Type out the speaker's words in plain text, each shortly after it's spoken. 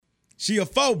She a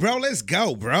foe, bro. Let's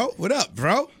go, bro. What up,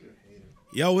 bro?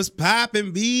 Yo, what's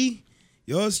poppin', B?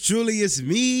 Yours truly is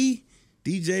me,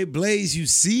 DJ Blaze, you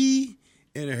see?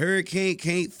 And the hurricane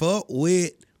can't fuck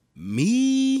with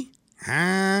me.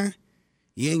 Huh?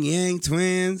 Yin Yang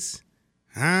twins.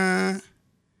 Huh?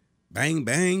 Bang,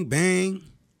 bang, bang.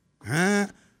 Huh?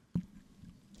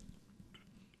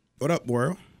 What up,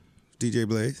 world? DJ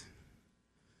Blaze.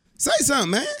 Say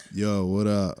something, man. Yo, what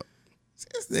up?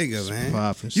 This nigga, man.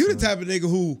 Poppin', You the son. type of nigga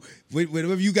who,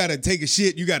 whenever you gotta take a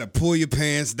shit, you gotta pull your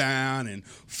pants down and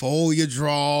fold your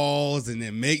drawers and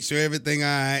then make sure everything all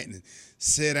right and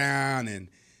sit down. And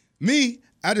me,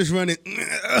 I just run it.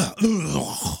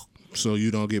 So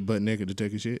you don't get butt naked to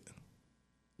take a shit?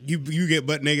 You get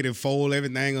butt naked and fold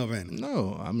everything up in it.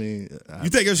 No, I mean, You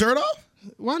take your shirt off?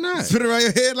 why not? Put it around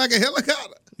your head like a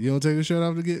helicopter? You don't take your shirt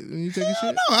off to get when you take a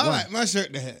shit? No, I Why? like my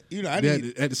shirt to have. You know, I At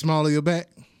need. the, at the small of your back,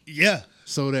 Yeah.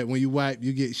 so that when you wipe,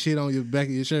 you get shit on your back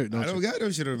of your shirt. Don't I don't you? got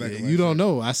no shit on the back Yeah, of my you don't shirt.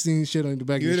 know. I seen shit on the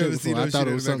back You of your never shirt seen before. I no thought shit it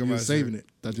on was the back something of you my was saving shirt. it.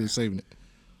 Thought you was saving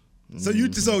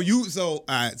it. So all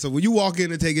right. So when you walk in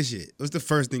to take a shit, what's the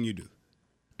first thing you do?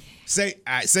 Say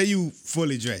you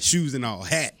fully dressed, shoes and all,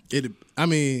 hat. I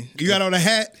mean, You got on a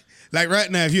hat? Like right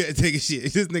now, if you had to take a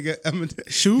shit, this nigga,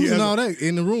 shoes and all that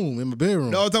in the room, in my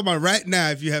bedroom. No, I'm talking about right now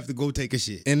if you have to go take a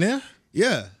shit. In there,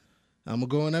 Yeah. I'm gonna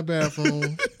go in that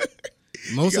bathroom.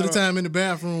 Most of the time in the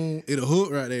bathroom, it'll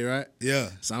hook right there, right? Yeah.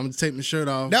 So I'm gonna take my shirt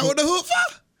off. That what the hook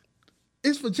for?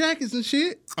 It's for jackets and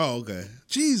shit. Oh, okay.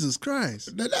 Jesus Christ.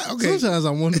 Okay. Sometimes I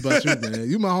wonder about you, man.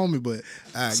 You my homie, but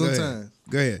All right, sometimes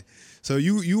Go ahead. So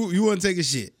you want to take a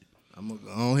shit. I'm gonna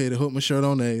go on here to hook my shirt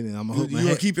on there, and I'm gonna hook You my want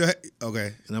hat, to keep your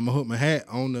okay and I'm gonna hook my hat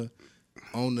on the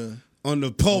on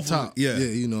the pole top. Yeah.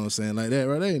 You know what I'm saying, like that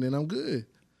right there, and then I'm good.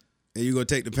 And you gonna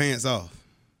take the pants off.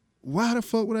 Why the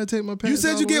fuck would I take my pants? You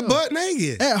said all you the get way butt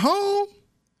naked, up? At home.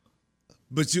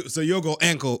 but you'll go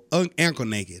ankle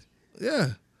naked. Yeah,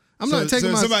 I'm not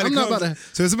taking my. I'm not about to.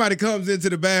 So if somebody comes into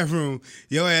the bathroom,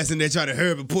 your ass in there try to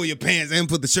hurry up and pull your pants and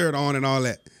put the shirt on and all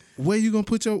that. Where you gonna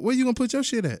put your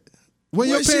shit at? Where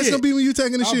your What pants shit? gonna be when you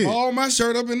taking the I shit? ball my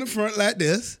shirt up in the front like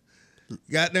this.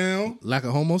 Got down. Like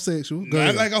a homosexual. Go Not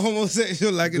ahead. like a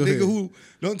homosexual, like a Go nigga ahead. who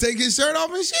don't take his shirt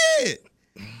off and shit.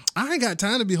 I ain't got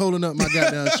time to be holding up my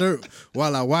goddamn shirt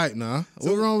while I wipe now.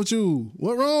 What wrong with you?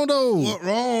 What wrong though? What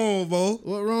wrong, Bo?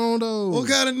 What wrong though? What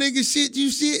kind of nigga shit you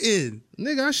shitting?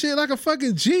 Nigga, I shit like a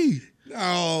fucking G.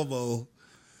 No, Bo.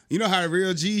 You know how the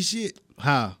real G shit?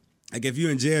 How? Like if you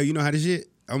in jail, you know how to shit?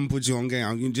 I'm gonna put you on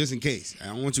game just in case. I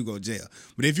don't want you to go to jail.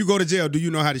 But if you go to jail, do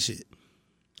you know how to shit?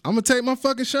 I'm gonna take my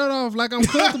fucking shirt off like I'm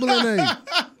comfortable in there.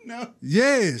 No.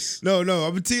 Yes. No, I'm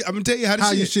gonna tell you how to How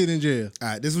shit. you shit in jail? All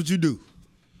right, this is what you do.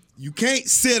 You can't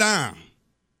sit down.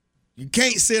 You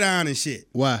can't sit down and shit.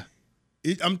 Why?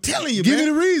 I'm telling you, Give man.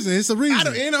 me the reason. It's a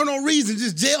reason. Ain't no reason.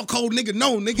 Just jail code, nigga.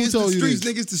 No, nigga. Who It's the told you streets,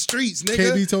 this? nigga. It's the streets,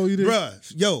 nigga. KB told you this?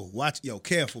 Bruh, yo,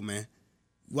 careful, man.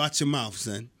 Watch your mouth,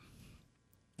 son.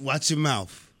 Watch your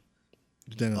mouth.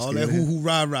 Damn, All scared that of him. hoo-hoo,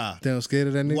 rah-rah. Damn scared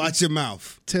of that nigga. Watch your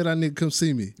mouth. Tell that nigga come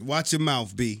see me. Watch your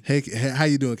mouth, B. Hey, how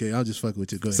you doing, K? I'm just fucking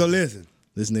with you. Go ahead. So listen.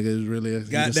 This nigga is really he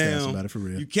just asked about Goddamn. it for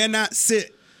real. You cannot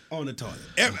sit on the toilet.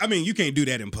 I mean, you can't do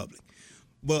that in public.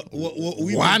 But what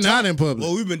we've Why been not in public?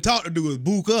 What we've been taught to do is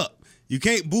book up. You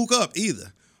can't book up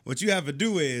either. What you have to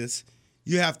do is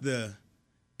you have to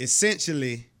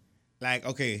essentially, like,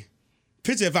 okay,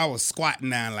 picture if I was squatting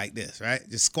down like this, right?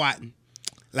 Just squatting,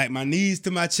 like my knees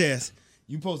to my chest.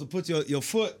 You supposed to put your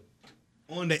foot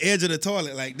on the edge of the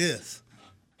toilet like this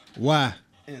Why?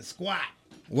 and squat.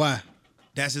 Why?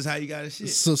 That's just how you gotta shit.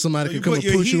 So somebody you can come put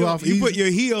and your push you heel- off you easy? put your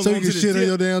heel so you onto can the shit on tip.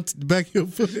 your damn back of your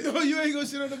foot. No, you ain't gonna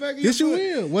shit on the back of Yes, your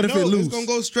you foot. will. What if it No, loose? It's gonna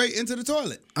go straight into the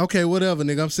toilet. Okay, whatever,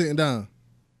 nigga. I'm sitting down.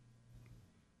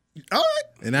 All right.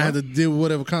 And I have to deal with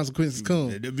whatever consequences come.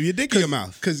 There'll be a dick in your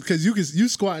mouth. Cause you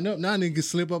squatting up, now nigga can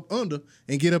slip up under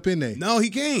and get up in there. No, he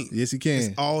can't. Yes, he can.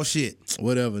 It's all shit.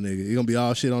 Whatever, nigga. You gonna be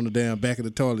all shit on the damn back of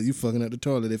the toilet. You fucking up the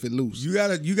toilet if it loose. You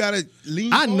gotta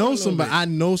lean. I forward a know little somebody. bit. I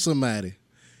know somebody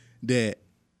that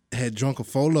had drunk a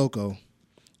Four Loko,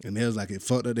 and they was like it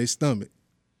fucked up their stomach,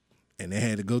 and they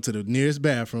had to go to the nearest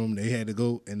bathroom. They had to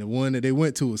go, and the one that they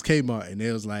went to was Kmart, and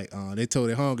they was like, they told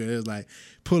their hunger, they was like,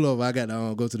 pull over, I got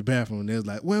to go to the bathroom. And they was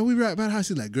like, well, we right by the house.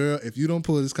 She's like, girl, if you don't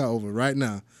pull this car over right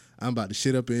now, I'm about to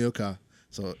shit up in your car.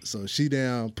 So she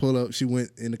down, pull up, she went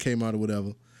in the Kmart or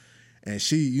whatever, and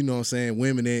she, you know what I'm saying,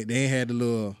 women, they ain't had the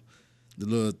little,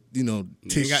 you know, You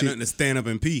tissue ain't got shit. nothing to stand up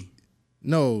and pee.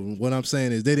 No, what I'm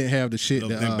saying is they didn't have the shit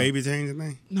That baby changing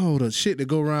thing. No, the shit that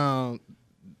go around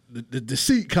the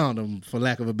seat condom, for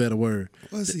lack of a better word.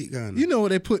 What's seat condom? You know where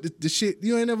they put the shit.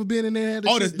 You ain't never been in there.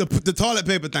 Oh, the toilet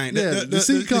paper thing. Yeah, the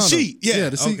seat condom. The sheet. Yeah,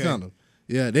 the seat condom.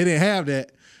 Yeah, they didn't have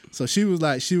that. So she was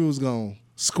like, she was gonna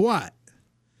squat.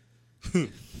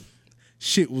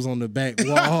 Shit was on the back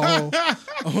wall,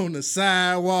 on the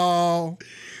side wall.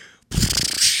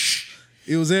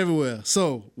 It was everywhere.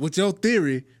 So, with your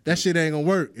theory, that shit ain't gonna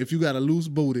work if you got a loose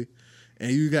booty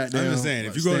and you got down. I'm just saying,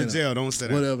 if you go to jail, don't sit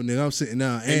down. Whatever, nigga. I'm sitting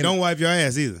down. And don't wipe your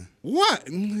ass either. What?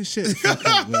 Shit, fuck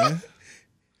up, man.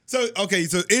 So, okay,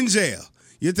 so in jail,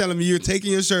 you're telling me you're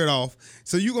taking your shirt off,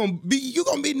 so you gonna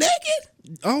be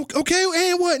naked? Oh, okay,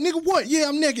 and what? Nigga, what? Yeah,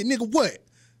 I'm naked. Nigga, what?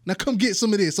 Now come get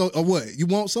some of this. Or what? You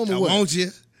want some or what? I want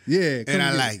you. Yeah. And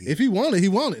I like it. If he want it, he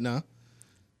want it now.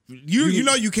 You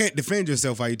know you can't defend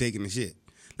yourself while you're taking the shit.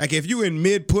 Like if you in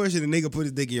mid push and the nigga put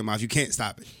his dick in your mouth, you can't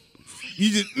stop it. You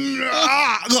just you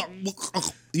I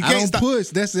don't push.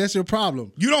 That's your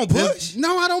problem. You don't push?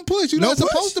 No, I don't push. You're not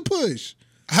supposed to push.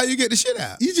 How you get the shit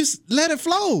out? You just let it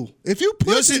flow. If you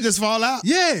push, your shit just fall out.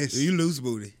 Yes. You lose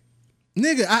booty.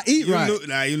 Nigga, I eat right.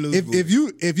 You lose booty.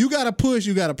 If you got to push,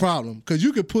 you got a problem because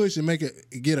you could push and make it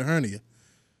get a hernia.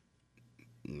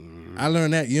 I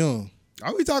learned that young.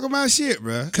 Are we talking about shit,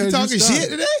 bro? You talking shit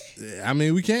today? I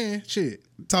mean, we can. Shit.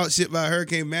 Talk shit about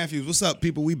Hurricane Matthews. What's up,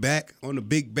 people? We back on the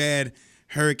big bad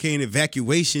hurricane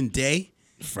evacuation day.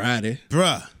 Friday.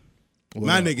 Bruh,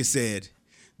 my nigga said,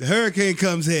 the hurricane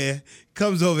comes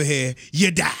over here,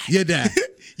 you die. You die.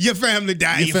 Your family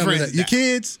die. Your friends die. Your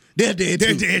kids, they're dead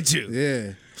too. They're dead too.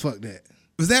 Yeah. Fuck that.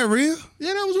 Was that real?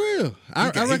 Yeah, that was real. I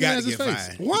recognize his face.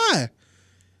 Fired. Why?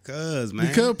 Because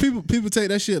people take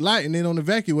that shit light and they don't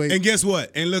evacuate. And guess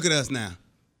what? And look at us now.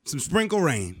 Some sprinkle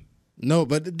rain. No,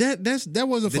 but that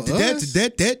wasn't for us.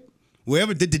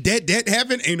 Wherever that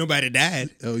happened, ain't nobody died.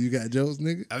 Oh, you got jokes,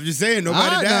 nigga? I'm just saying,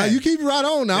 nobody died. Nah, you keep right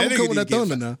on now. I'm coming with that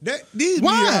thunder now. These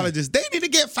meteorologists, they need to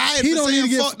get fired for saying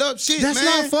fucked up shit, that's man.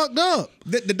 That's not fucked up.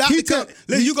 The doctor,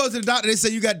 you go to the doctor, they say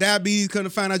you got diabetes, come to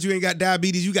find out you ain't got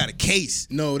diabetes, you got a case.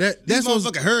 No, that's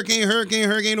motherfucking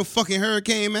hurricane, no fucking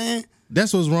hurricane, man.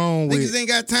 That's what's wrong with niggas ain't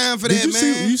got time for that,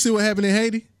 man. You see what happened in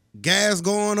Haiti? Gas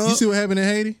going up. You see what happened in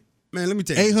Haiti? Man, let me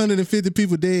tell you. 850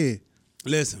 people dead.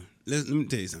 Listen, let me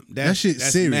tell you something. That shit's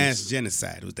serious. Mass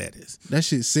genocide, what that is. That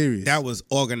shit's serious. That was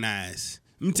organized.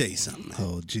 Let me tell you something, man.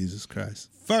 Oh, Jesus Christ.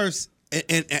 First,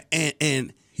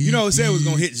 and you know what said it was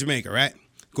going to hit Jamaica, right?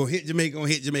 Gonna hit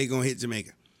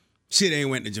Jamaica. Shit ain't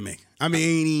went to Jamaica. I mean,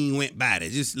 ain't even went by there.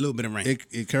 Just a little bit of rain.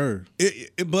 It curved.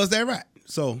 It buzzed that right.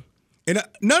 So, and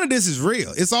none of this is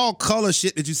real. It's all color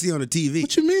shit that you see on the TV.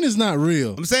 What you mean it's not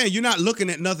real? I'm saying you're not looking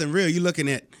at nothing real. You're looking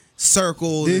at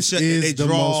circles this and shit that they the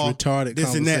draw. Most retarded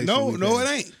this and that. No, it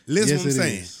ain't. Listen what I'm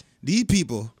saying. Is. These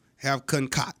people have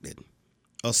concocted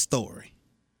a story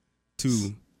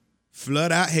to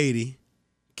flood out Haiti,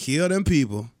 kill them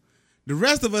people. The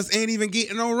rest of us ain't even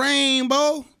getting no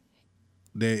rainbow.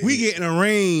 We getting a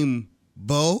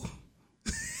rainbow.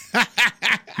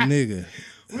 Nigga.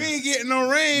 We ain't getting no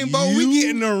rainbow. We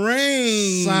getting a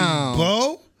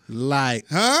rainbow. Like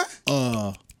a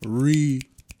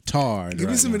retard. Give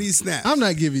me some of these snaps. I'm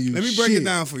not giving you Let me break it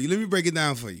down for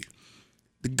you.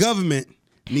 The government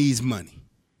needs money.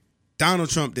 Donald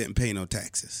Trump didn't pay no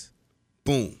taxes.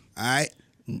 Boom. All right?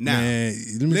 Now, man,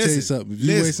 let me tell you something. If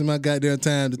you wasting my goddamn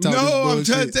time to talk this bullshit, I'm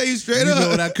trying to tell you straight up. You know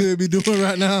what I could be doing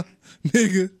right now?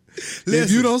 Nigga. Listen,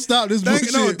 if you don't stop this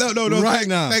bullshit right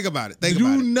now. Think about it.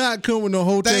 Do not come with no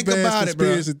Hotep ass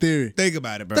conspiracy theory. Think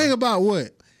about it, bro. Think about what?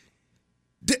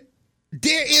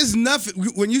 There is nothing.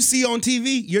 When you see on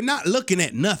TV, you're not looking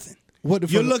at nothing. What the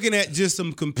fuck? You're looking at just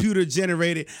some computer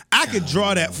generated. I could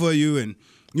draw that for you, and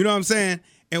you know what I'm saying?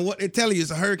 And what they're telling you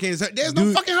is a hurricane. There's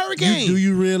no fucking hurricane. Do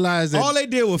you realize that? All they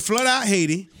did was flood out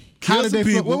Haiti. How did they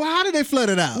flood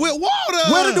it out? With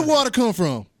water. Where did the water come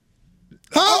from?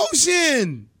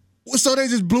 Ocean. So they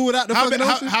just blew it out the fucking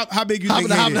ocean? How big you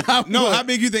think Haiti is? How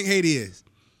big you think Haiti is?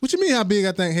 What you mean how big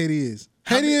I think Haiti is?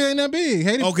 Haiti ain't that big.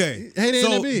 Haiti ain't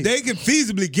that big. They could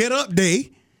feasibly get up there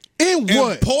and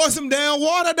pour some damn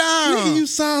water down. Nigga, you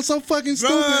sound so fucking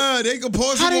stupid. Bruh, they could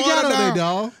pour some water down. How they got up there,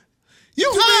 dog? You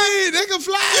high? They can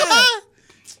fly. You high?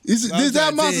 This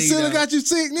that mozzarella got you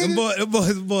sick, nigga?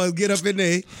 Them boys get up in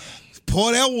there,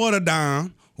 pour that water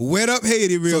down, wet up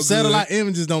Haiti real good. So satellite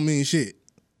images don't mean shit.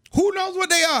 Who knows what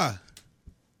they are?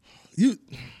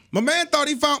 My man thought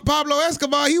he found Pablo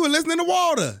Escobar. He was listening to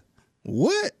water.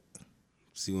 What?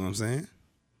 See what I'm saying?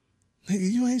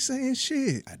 Nigga, you ain't saying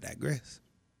shit. I digress.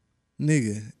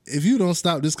 Nigga, if you don't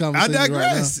stop this conversation I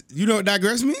digress. Right now, you know what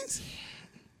digress means?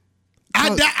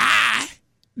 I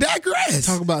digress.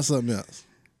 Talk about something else.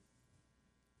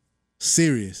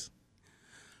 Serious.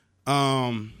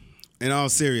 in all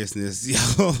seriousness,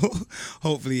 yo,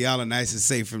 hopefully y'all are nice and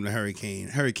safe from the hurricane.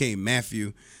 Hurricane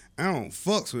Matthew. I don't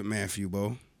fucks with Matthew,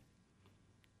 bro.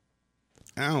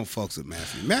 I don't fucks with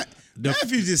Matthew.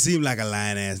 Matthew just seemed like a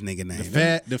lying ass nigga name.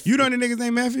 You know the nigga's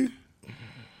name Matthew?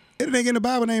 Is a nigga in the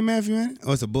Bible named Matthew, ain't it?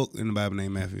 Or it's a book in the Bible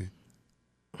named Matthew.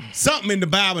 Something in the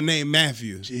Bible named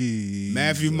Matthew. Jesus.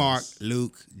 Matthew, Mark,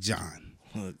 Luke, John.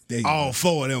 All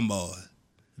four of them boys.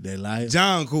 They lie.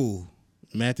 John cool.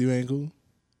 Matthew ain't cool.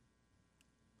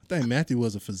 I think Matthew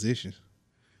was a physician.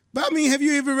 But I mean, have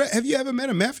you ever met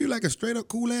a Matthew, like a straight up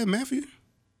cool ass Matthew?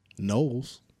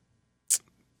 Knowles.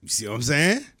 You see what I'm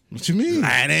saying? What you mean?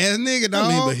 Lying ass nigga, dog.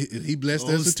 I mean, but he blessed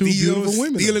us with two beautiful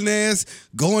women. Stealing ass,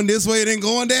 going this way, then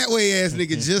going that way ass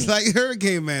nigga, just like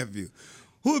Hurricane Matthew.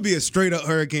 Who would be a straight up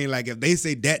hurricane? Like if they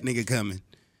say that nigga coming,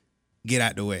 get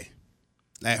out the way.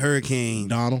 Like Hurricane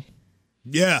Donald.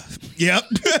 Yeah. Yep.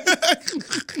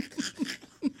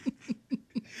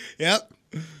 Yep.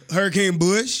 Hurricane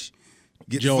Bush.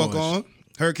 Get George. the fuck on.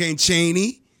 Hurricane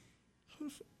Cheney.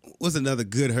 What's another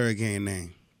good hurricane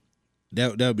name?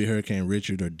 That would be Hurricane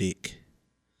Richard or Dick.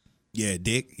 Yeah,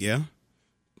 Dick. Yeah.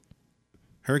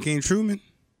 Hurricane Truman.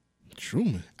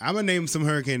 Truman. I'm going to name some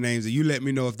hurricane names and you let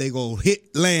me know if they go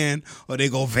hit land or they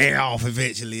go veer off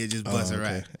eventually and just bust it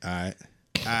right. All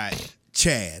right.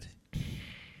 Chad.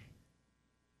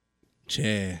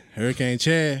 Hurricane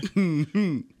Chad.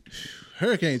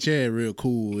 Hurricane Chad real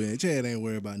cool. And Chad ain't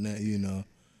worried about nothing, you know.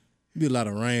 Be a lot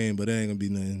of rain, but it ain't gonna be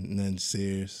nothing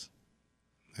serious.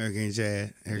 Hurricane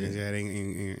Chad. Chad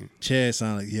ain't. Chad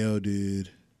sound like, yo, dude.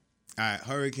 All right,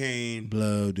 Hurricane.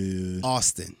 Blow, dude.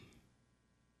 Austin.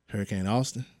 Hurricane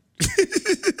Austin?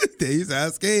 You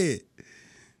sound scared.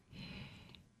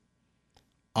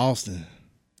 Austin.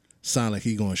 Sound like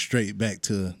he going straight back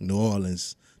to New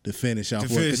Orleans to finish off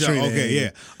what Katrina. Okay,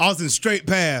 yeah. Austin straight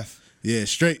path. Yeah,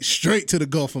 straight to the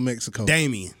Gulf of Mexico.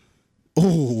 Damien.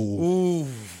 Ooh.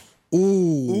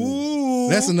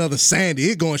 That's another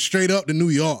Sandy. It going straight up to New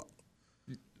York.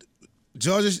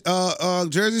 Jersey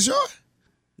Shore?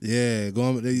 Yeah,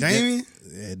 going Damien?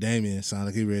 Yeah, Damien. Sound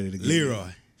like he ready to get Leroy.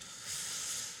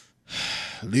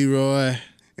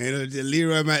 And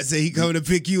Leroy might say he coming to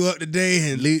pick you up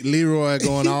today. And Leroy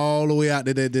going all the way out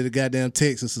to the goddamn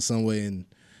Texas or somewhere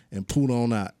and pull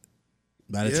on out.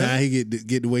 By the time he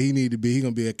get the way he need to be, he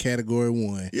gonna be a category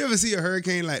 1. You ever see a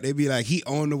hurricane like they be like he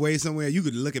on the way somewhere? You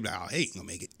could look at it, oh, he ain't gonna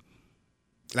make it.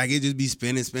 Like it just be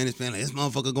spinning. Like this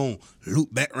motherfucker gonna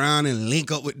loop back around and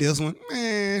link up with this one.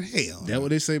 Man, hell. That's what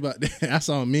they say about that. I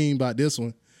saw a meme about this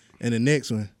one and the next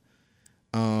one.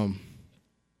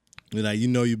 Like you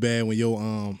know you bad when your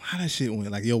how that shit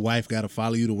went. Like your wife gotta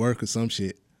follow you to work or some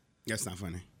shit. That's not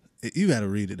funny. You gotta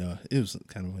read it though. It was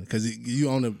kind of funny because you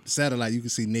on the satellite you can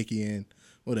see Nikki and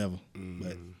whatever.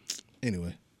 But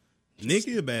anyway,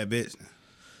 Nikki a bad bitch.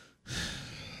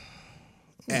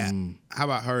 Yeah. How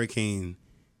about Hurricane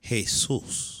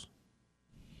Jesus?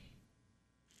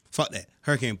 Fuck that.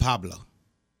 Hurricane Pablo.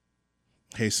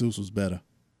 Jesus was better.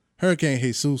 Hurricane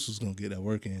Jesus was gonna get that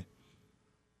work in.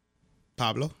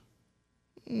 Pablo.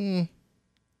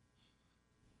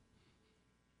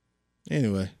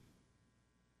 Anyway.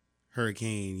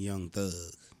 Hurricane Young Thug.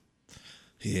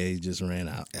 Yeah, he just ran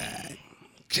out.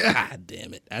 God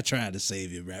damn it. I tried to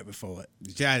save you right before it.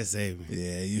 You tried to save me.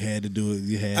 Yeah, you had to do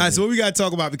it. All right, so what we got to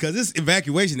talk about, because this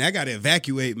evacuation, I got to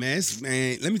evacuate, man.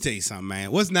 Man, let me tell you something,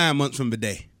 man. What's 9 months from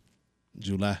today?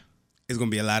 July. It's going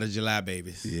to be a lot of July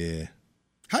babies. Yeah.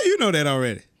 How you know that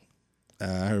already?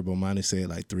 I heard Bomani say it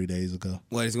like 3 days ago.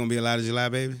 What, it's going to be a lot of July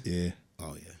babies? Yeah.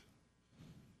 Oh, yeah.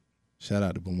 Shout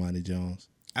out to Bomani Jones.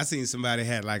 I seen somebody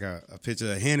had like a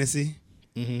picture of Hennessy.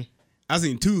 Mm-hmm. I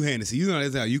seen 2 Hennessy. You know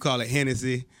that's how you call it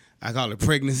Hennessy. I call it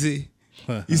pregnancy.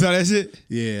 You saw that shit?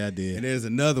 Yeah, I did. And there's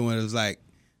another one that was like,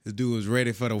 this dude was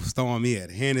ready for the storm. He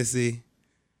had Hennessy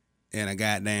and a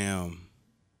goddamn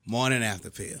morning after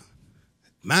pill.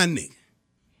 My nigga.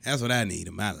 That's what I need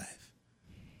in my life.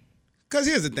 Because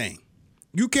here's the thing.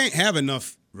 You can't have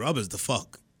enough rubbers to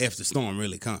fuck if the storm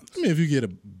really comes. I mean, if you get a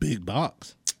big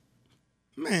box.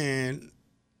 Man,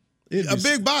 a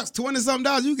big box,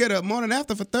 $20-something, you get a morning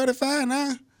after for $35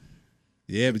 now.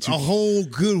 Yeah, but a whole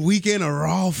good weekend of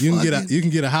raw you can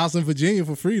get a house in Virginia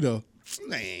for free though.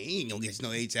 Man, you ain't gonna get no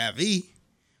HIV.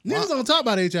 Niggas don't talk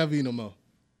about HIV no more.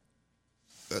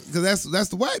 Cause that's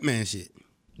the white man shit.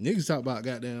 Niggas talk about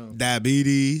goddamn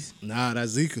diabetes. Nah,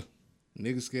 that's Zika.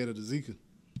 Niggas scared of the Zika.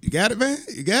 You got it, man?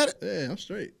 You got it? Yeah, I'm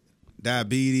straight.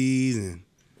 Diabetes and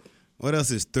what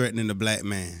else is threatening the black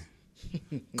man?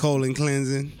 Colon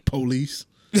cleansing. Police.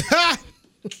 Yeah,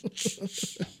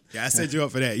 I set you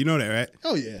up for that. You know that, right?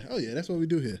 Oh yeah. That's what we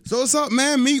do here. So what's up,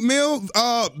 man? Meat Mill,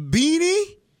 Beanie.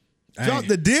 Drop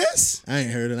the diss? I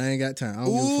ain't heard it. I ain't got time. I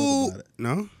don't give a fuck about it.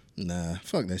 No? Nah,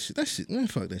 fuck that shit. Man,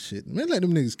 fuck that shit. Man, let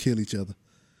them niggas kill each other.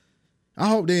 I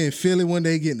hope they in Philly one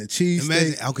day getting a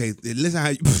cheesesteak. Okay, listen how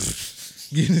you...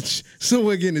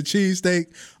 Somewhere getting a cheesesteak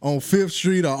on 5th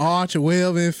Street or Arch or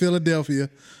wherever in Philadelphia.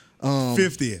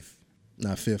 50th.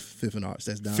 Nah, 5th and Arch.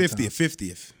 That's downtown.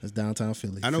 50th. That's downtown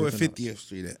Philly. I know where 5th and 50th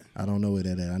Street at. I don't know where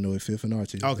that at. I know where 5th and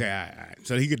Arch is. Okay, all right.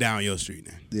 So he could down your street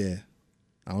then. Yeah.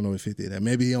 I don't know where 50 is at.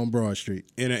 Maybe he on Broad Street.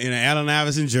 In an Allen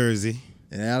Iverson jersey.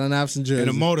 In Allen Iverson jersey. In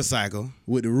a motorcycle.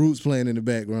 With the Roots playing in the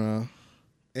background.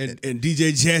 And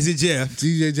DJ Jazzy Jeff.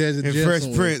 DJ Jazzy and Jeff. Fresh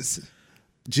somewhere. Prince.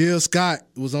 Jill Scott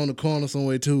was on the corner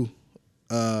somewhere too.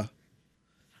 And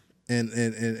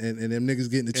them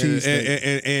niggas getting the cheese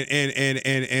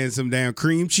and some damn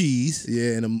cream cheese.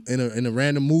 Yeah, and a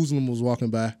random Muslim was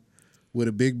walking by with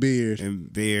a big beard.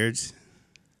 And beards.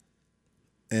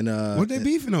 And what they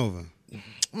beefing over?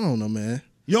 I don't know, man.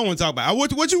 You don't want to talk about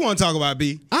what you want to talk about,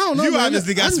 B? I don't know. You man.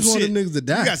 obviously got I some just want shit. them niggas to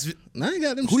die. I ain't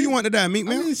got them. Who shit. you want to die, Meek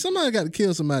Mill? I mean, somebody got to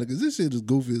kill somebody because this shit is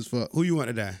goofy as fuck. Who you want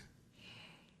to die?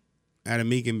 Out of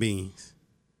Meek and Beans.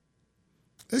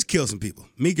 Let's kill some people.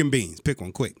 Meek and Beans. Pick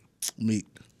one quick. Meek.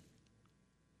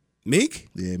 Meek?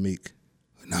 Yeah, Meek.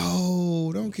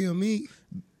 No, don't kill Meek.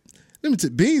 Let me tell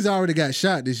you, Beans already got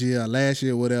shot this year, last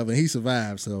year, whatever, and he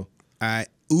survived, so. All right.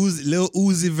 Lil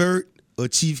Uzi Vert or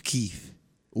Chief Keef?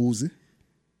 Uzi.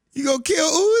 You gonna kill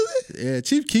Uzi? Yeah,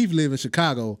 Chief Keef live in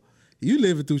Chicago. You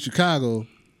living through Chicago,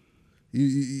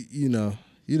 you know,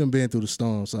 you done been through the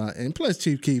storm. So and plus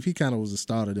Chief Keef, he kind of was the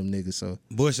start of them niggas, so.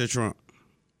 Bush or Trump?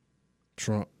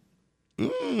 Trump.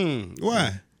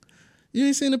 Why? You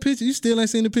ain't seen the picture? You still ain't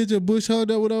seen the picture of Bush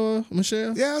hugged up with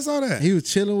Michelle? Yeah, I saw that. He was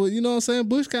chilling with, you know what I'm saying?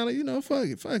 Bush kind of, you know, fuck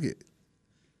it.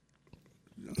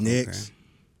 Next.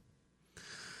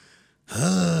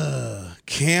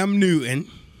 Cam Newton.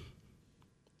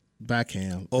 By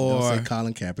Cam. Or don't say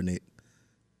Colin Kaepernick.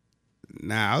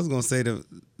 Nah, I was gonna say the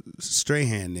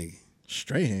Strahan nigga.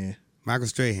 Strahan? Michael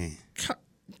Strahan.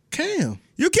 Cam.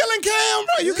 You killing Cam,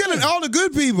 bro. You killing all the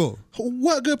good people.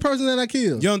 What good person that I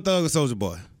killed? Young Thug or Soulja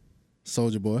Boy?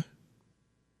 Soulja Boy.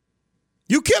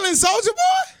 You killing Soulja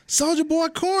Boy? Soulja Boy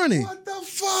corny. What the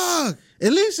fuck?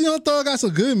 At least Young Thug got some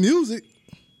good music.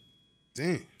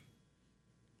 Damn.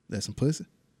 That's some pussy?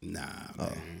 Nah,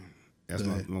 man. That's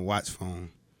my watch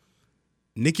phone.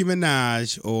 Nicki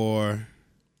Minaj or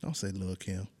don't say Lil'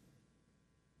 Kim.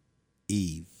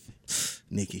 Eve.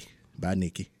 Nicki. By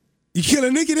Nicki. You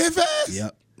killing Nicki that fast?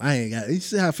 Yep. I ain't got it. You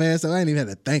see how fast I ain't even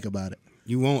had to think about it.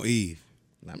 You want Eve.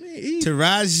 I mean Eve.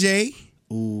 Taraji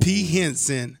Ooh. P.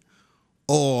 Henson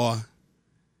or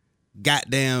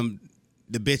goddamn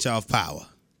the bitch off Power.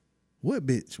 What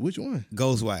bitch? Which one?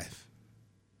 Ghost wife.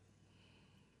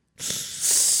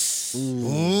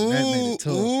 Ooh, that made it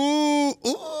tough.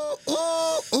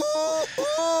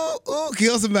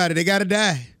 Kill somebody. They gotta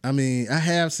die. I mean, I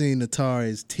have seen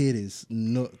Natari's titties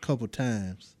a couple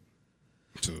times.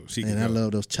 So she and I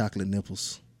love those chocolate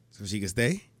nipples. So she can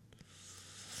stay?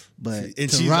 But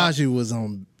Taraji was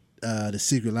on The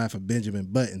Secret Life of Benjamin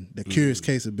Button, The Curious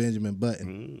Case of Benjamin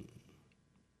Button.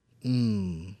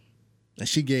 And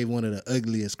she gave one of the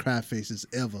ugliest cry faces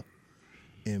ever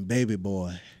in Baby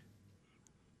Boy.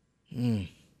 I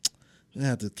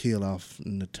have to kill off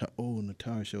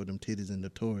Natari showed them titties in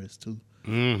Notorious too.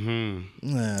 And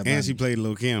she played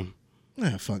Lil' Kim.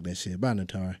 Nah, fuck that shit. Bye,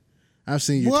 Natari. I've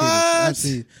seen your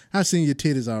titties. I've seen your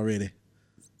titties already.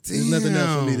 There's nothing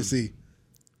else for me to see.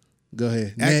 Go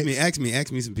ahead. Ask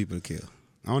me some people to kill.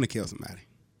 I want to kill somebody.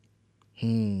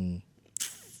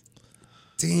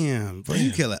 Damn, bro,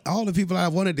 you kill all the people I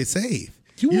wanted to save.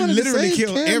 You literally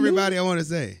killed everybody I want to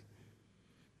save.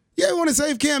 Yeah, I want to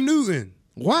save Cam Newton.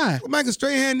 Why? Well, Michael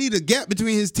Strahan need a gap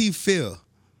between his teeth filled.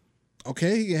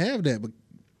 Okay, he can have that, but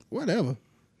whatever.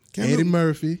 Cam Eddie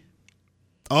Murphy.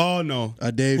 Oh, no.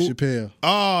 Dave Chappelle.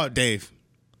 Oh, Dave.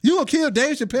 You gonna kill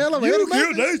Dave Chappelle over Eddie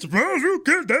Murphy? Dave Chappelle. You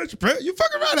kill Dave Chappelle. You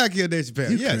fucking right I killed Dave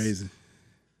Chappelle. You crazy.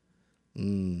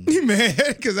 You mad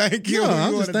because I ain't killed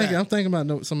him? I'm thinking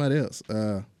about somebody else.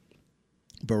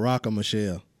 Barack or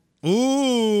Michelle.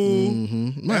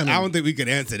 Ooh. I don't think we could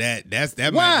answer that.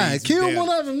 That why? Kill one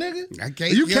of them, nigga. I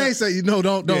can't. You can't say don't.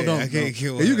 I can't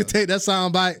kill one. You can take that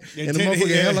sound bite and the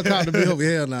motherfucking helicopter be over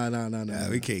here. Nah.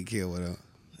 We can't kill one of them.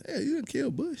 Yeah, you done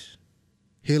kill Bush.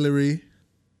 Hillary.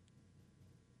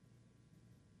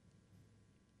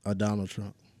 Or Donald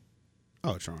Trump.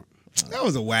 Oh, Trump. That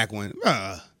was a whack one.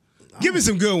 Give me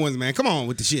some good ones, man. Come on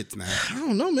with the shits, man. I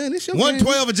don't know, man. This your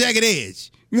 112 a Jagged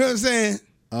Edge. You know what I'm saying?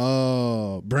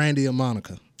 Oh, Brandy or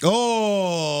Monica.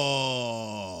 Oh.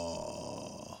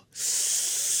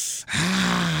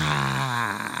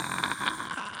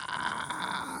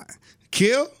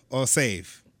 Kill or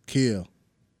save? Kill.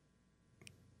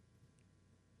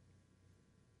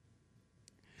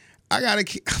 I gotta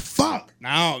fuck.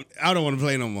 No, I don't want to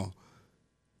play no more.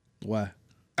 Why?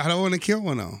 I don't want to kill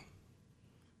one though.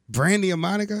 Brandy or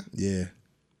Monica? Yeah.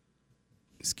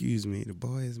 Excuse me, the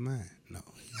boy is mine. No.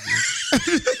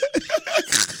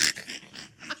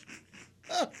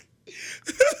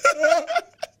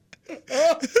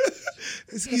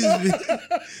 Excuse me.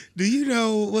 Do you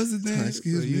know what's his name?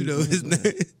 Excuse me. You know his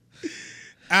name.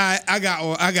 I got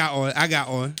one.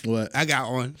 What? I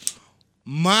got one.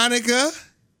 Monica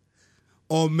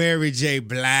or Mary J.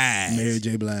 Blige? Mary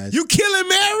J. Blige. You killing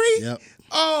Mary? Yep.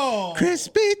 Oh.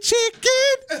 Crispy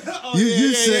chicken.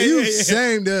 You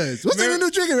shamed us. What's in the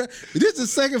new chicken wrap? This is the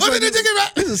second. What's in the chicken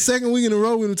wrap? This is the second week in a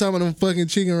row we've been talking about them fucking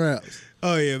chicken wraps.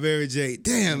 Oh yeah, Mary J.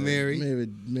 Damn, Mary.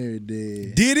 Mary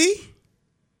dead. Diddy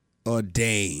or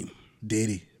Dame?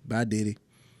 Diddy. Bye, Diddy.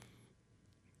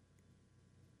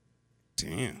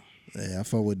 Damn. Yeah, I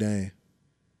fuck with Dame.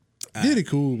 Diddy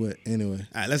cool, but anyway.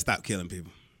 All right, let's stop killing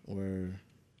people. Word.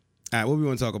 All right, what we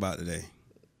want to talk about today?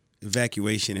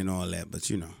 Evacuation and all that, but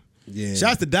you know. Yeah.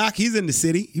 Shouts to Doc. He's in the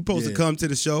city. He supposed to come to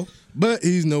the show. But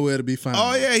he's nowhere to be found.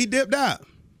 Oh, yeah, he dipped out.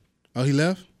 Oh, he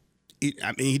left?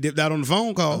 He dipped out on the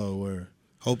phone call. Oh, word.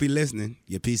 Hope he listening.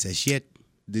 You piece of shit.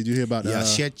 Did you hear about the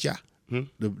shit, yeah.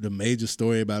 the major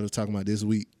story about it was talking about this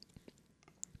week?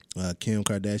 Kim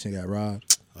Kardashian got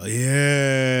robbed. Oh,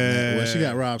 yeah. Well, she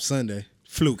got robbed Sunday.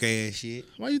 Fluke ass shit.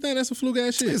 Why you think that's a fluke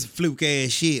ass shit? It's fluke ass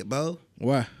shit, bro.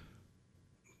 Why?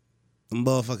 The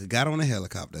motherfucker got on a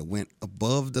helicopter, went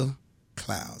above the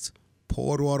clouds,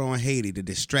 poured water on Haiti to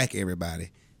distract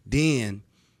everybody, then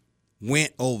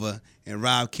went over and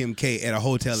robbed Kim K at a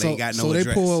hotel that ain't got no address. So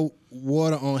they poured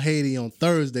water on Haiti on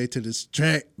Thursday to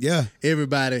distract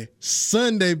everybody.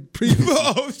 Sunday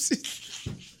previously.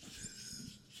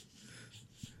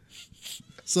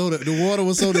 So the water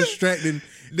was so distracting.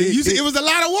 It was a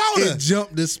lot of water. It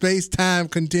jumped the space-time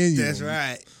continuum. That's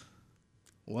right.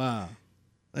 Wow.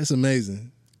 That's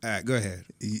amazing. All right, go ahead.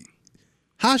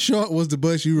 How short was the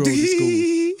bus you rode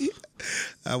to school?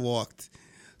 I walked.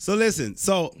 So listen,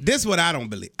 this is what I don't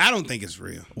believe. I don't think it's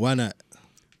real. Why not?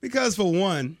 Because for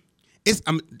one,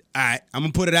 I'm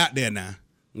gonna put it out there now.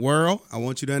 World, I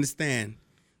want you to understand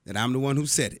that I'm the one who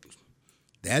said it.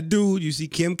 That dude, you see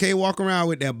Kim K walk around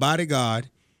with that bodyguard,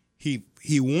 he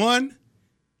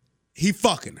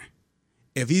fucking her.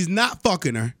 If he's not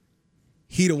fucking her,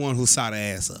 he the one who sawed her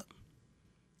ass up.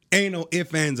 Ain't no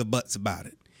ifs, ands, or buts about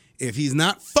it. If he's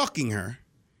not fucking her,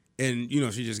 and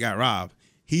she just got robbed,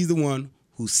 he's the one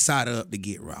who sawed her up to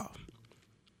get robbed.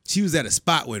 She was at a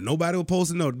spot where nobody was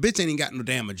supposed to know. The bitch ain't even got no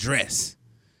damn address.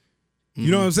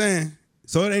 You know what I'm saying?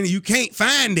 So you can't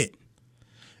find it.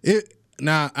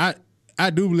 I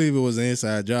do believe it was an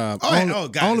inside job.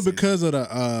 Only because of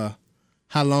the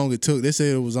how long it took. They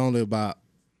said it was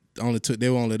they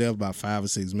were only there about 5 or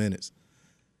 6 minutes.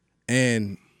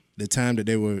 And the time that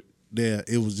they were there,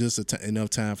 it was just enough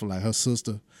time for like her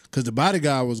sister, because the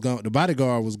bodyguard was gone. The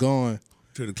bodyguard was going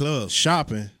to the club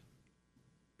shopping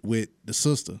with the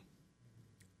sister.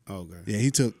 Okay. Yeah,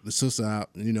 he took the sister out,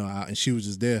 and she was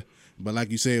just there. But like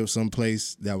you said, it was some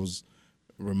place that was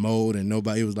remote and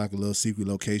nobody. It was like a little secret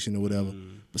location or whatever.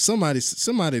 But somebody,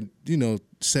 set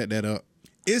that up.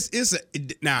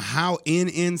 Now how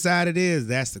inside it is,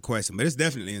 that's the question. But it's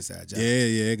definitely inside job. Yeah,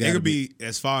 it could be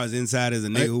as far as inside as a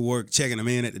nigga who work checking them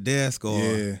in at the desk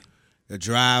or a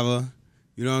driver.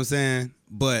 You know what I'm saying?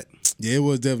 But yeah, it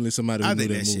was definitely somebody who I knew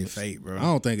think that that shit moves. fake, bro. I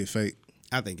don't think it's fake.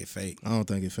 I think it's fake. I don't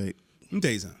think it's fake. Let me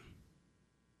tell you something.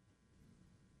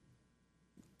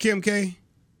 Kim K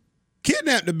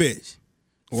kidnapped the bitch.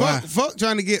 Why? Fuck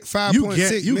trying to get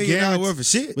 $5.6 million worth of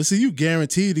shit. But see, you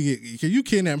guaranteed to get. If you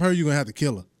kidnap her, you're gonna have to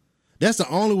kill her. That's the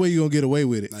only way you're gonna get away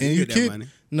with it. No, and you get that money.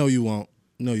 No, you won't.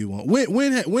 No, you won't.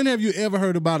 When have you ever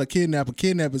heard about a kidnapper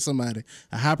kidnapping somebody,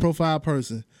 a high profile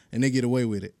person, and they get away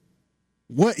with it?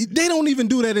 What? They don't even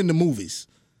do that in the movies.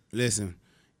 Listen,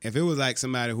 if it was like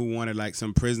somebody who wanted like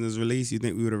some prisoners released, you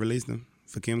think we would have released them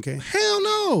for Kim K? Hell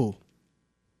no.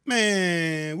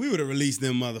 Man, we would have released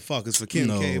them motherfuckers for Kim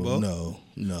K, bro.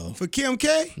 No. For Kim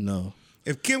K? No.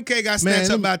 If Kim K got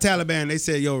snatched up by Taliban, they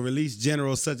said, yo, release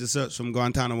General such and such from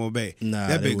Guantanamo Bay. Nah,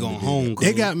 that bitch going home,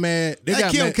 They got mad.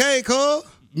 Kim K, cuz.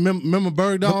 Remember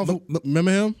Bergdorf?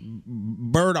 Remember him?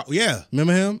 Bergdorf, yeah.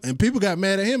 Remember him? And people got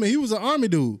mad at him, and he was an army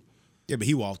dude. Yeah, but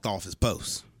he walked off his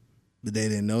post. But they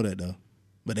didn't know that, though.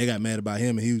 But they got mad about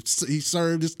him, and he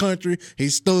served his country. He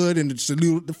stood and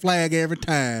saluted the flag every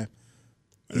time.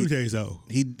 Let me tell you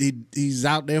something. He's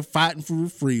out there fighting for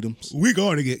freedoms. We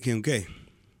going to get Kim K.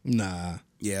 Nah.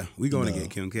 Yeah, we going to get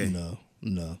Kim K. No.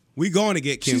 No. We going to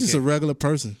get Kim She's K. just a regular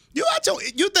person. You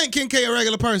think Kim K a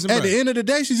regular person, bro? At the end of the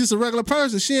day, she's just a regular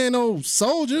person. She ain't no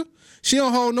soldier. She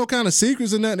don't hold no kind of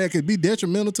secrets or nothing that could be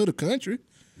detrimental to the country.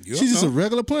 She's just a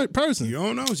regular person. You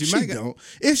don't know. She don't.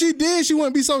 If she did, she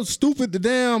wouldn't be so stupid to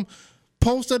damn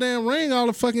post her damn ring all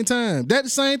the fucking time. That the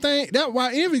same thing. That's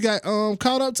why Envy got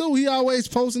caught up too. He always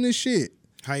posting this shit.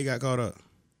 How you got caught up?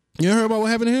 You heard about what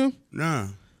happened to him? Nah.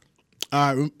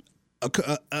 All right.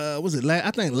 Was it I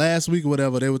think last week or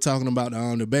whatever, they were talking about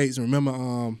the debates.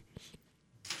 Remember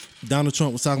Donald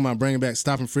Trump was talking about bringing back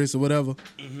stop and frisk or whatever?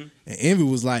 Mm-hmm. And Envy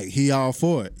was like, he all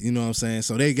for it. You know what I'm saying?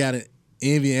 So they got it.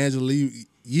 Envy and Angela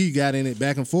Yee got in it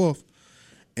back and forth.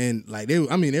 And like they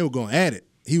were going at it.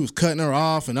 He was cutting her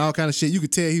off and all kind of shit. You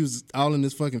could tell he was all in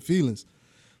his fucking feelings.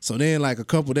 So then like a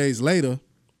couple days later,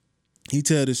 he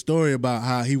tell this story about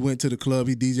how he went to the club.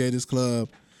 He DJ'd this club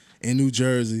in New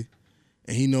Jersey.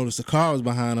 And he noticed the car was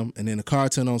behind him, and then the car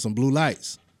turned on some blue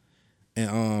lights.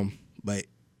 And but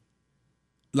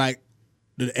like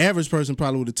the average person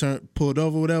probably would have pulled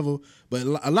over or whatever. But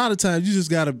a lot of times you just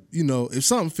gotta, if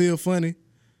something feel funny,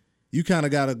 you kind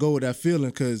of gotta go with that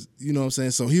feeling, because you know what I'm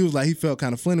saying. So he was like, he felt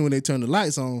kind of funny when they turned the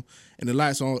lights on, and the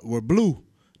lights were blue.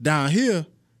 Down here,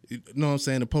 you know what I'm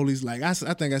saying, the police, like I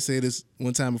think I said this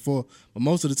one time before, but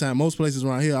most of the time, most places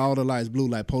around here, all the lights blue,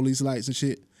 like police lights and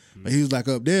shit. Mm-hmm. But he was like,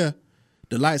 up there,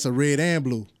 the lights are red and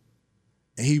blue.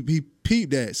 And he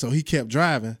peeped that, so he kept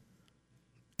driving.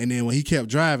 And then when he kept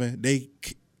driving, they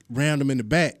rammed him in the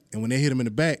back. And when they hit him in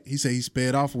the back, he said he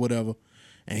sped off or whatever.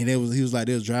 And he was like,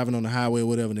 they was driving on the highway or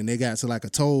whatever. And then they got to like a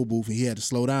toll booth, and he had to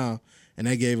slow down. And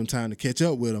they gave him time to catch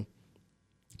up with him.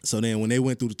 So then when they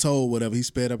went through the toll, whatever, he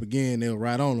sped up again. They were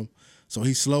right on him. So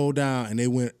he slowed down, and they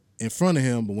went in front of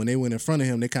him. But when they went in front of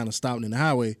him, they kind of stopped in the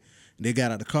highway. And they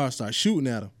got out the car, started shooting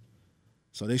at him.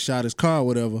 So they shot his car or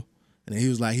whatever. And then he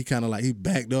was like, he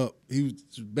backed up. He was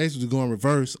basically going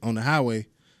reverse on the highway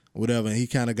or whatever. And he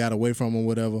kind of got away from him or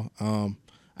whatever.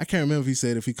 I can't remember if he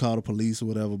said if he called the police or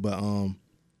whatever. But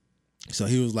so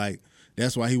he was like,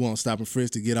 that's why he won't stop and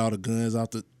frisk, to get all the guns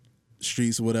off the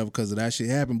streets or whatever, because of that shit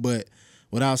happened. But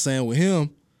what I was saying with him,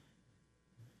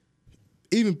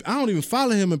 I don't even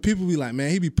follow him, and people be like,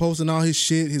 man, he be posting all his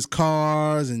shit, his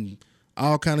cars and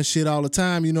all kind of shit all the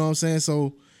time. You know what I'm saying?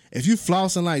 So if you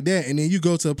flossing like that, and then you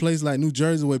go to a place like New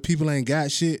Jersey where people ain't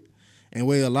got shit, and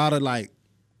where a lot of like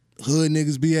hood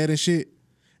niggas be at and shit,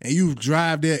 and you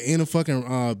drive there in a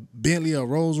fucking Bentley or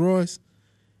Rolls Royce,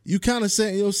 you kind of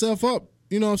setting yourself up,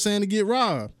 you know what I'm saying, to get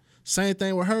robbed. Same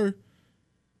thing with her.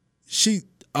 She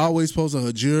always posting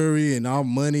her jewelry and all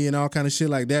money and all kind of shit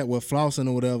like that with flossing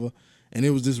or whatever. And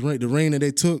it was this ring, the ring that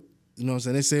they took, you know what I'm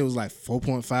saying, they say it was like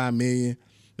 $4.5 million.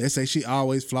 They say she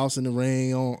always flossing the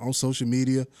ring on social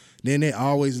media. Then they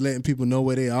always letting people know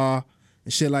where they are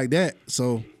and shit like that.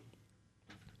 So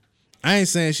I ain't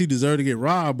saying she deserved to get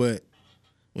robbed, but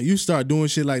when you start doing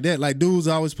shit like that, like dudes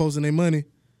always posting their money,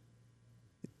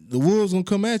 the wolves gonna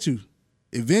come at you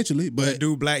eventually. But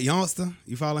dude, Black Youngster,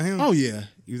 you follow him? Oh yeah.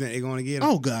 You think they gonna get him?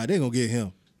 Oh God, they gonna get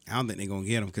him. I don't think they gonna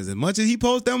get him, because as much as he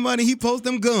posts them money, he posts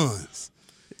them guns.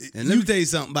 And let me tell you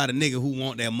something about a nigga who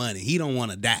want that money. He don't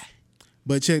want to die.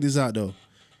 But check this out though.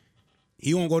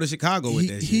 He won't go to Chicago with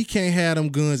that shit. He can't have them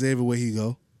guns everywhere he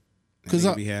go. Cause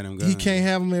he can't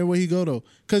have them everywhere he go though.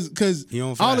 Cause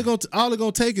all it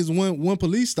gonna take is one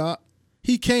police stop.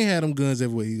 He can't have them guns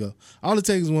everywhere he go. All it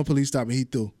takes is one police stop and he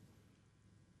through.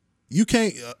 You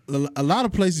can't. A lot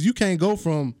of places you can't go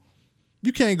from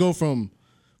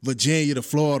Virginia to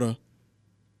Florida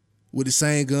with the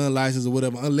same gun license or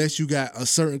whatever, unless you got a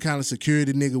certain kind of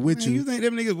security nigga with you. You think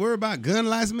them niggas worry about gun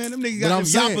license, man? Them niggas got them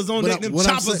choppers on deck, them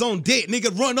choppers on deck.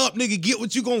 Nigga, run up, nigga, get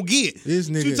what you gonna get. This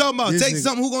nigga, you talking about? Take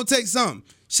something, who gonna take something?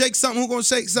 Shake something, who gonna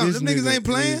shake something? Them niggas ain't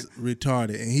playing. Is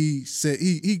retarded, and he said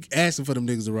he asking for them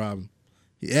niggas to rob him.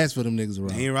 He asked for them niggas to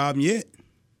rob him. They ain't robbed him yet.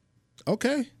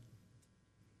 Okay.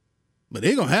 But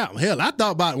they gonna have him. Hell, I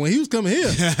thought about it when he was coming here.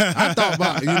 I thought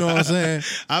about it, you know what I'm saying?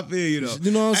 I feel you though.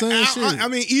 You know what I'm saying? I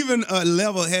mean, even a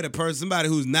level-headed person, somebody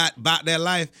who's not about that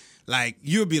life, like,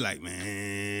 you'll be like,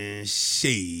 man,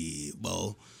 shit,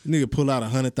 bro. Nigga pull out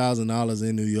 $100,000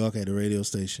 in New York at the radio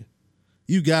station.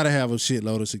 You gotta have a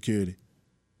shitload of security.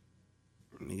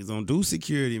 Niggas don't do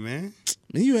security, man.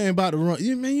 Man, you ain't about to run.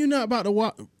 You're not about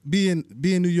to be in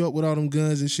New York with all them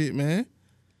guns and shit, man.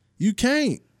 You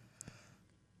can't.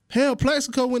 Hell,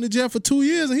 Plexico went to jail for 2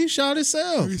 years and he shot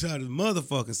himself. He shot his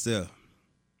motherfucking self.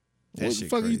 What the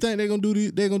fuck you think they gonna do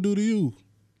to you?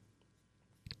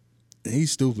 And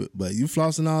he's stupid, but you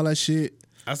flossing all that shit.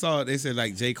 I saw they said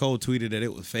like J. Cole tweeted that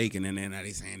it was fake, and then now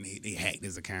they saying they hacked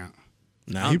his account.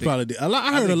 Nah, he probably did.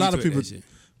 I heard a lot of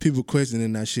people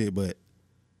questioning that shit, but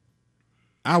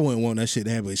I wouldn't want that shit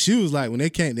to happen. But she was like, when they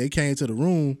came to the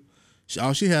room,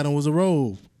 all she had on was a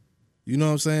robe. You know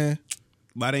what I'm saying?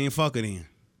 Why they ain't fucking in?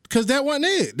 Cause that wasn't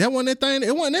it. That wasn't that thing.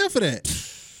 It wasn't there for that.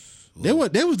 They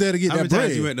was there to get How that many bread.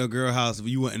 times you went to a girl house,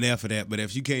 you wasn't there for that, but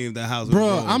if you came to the house,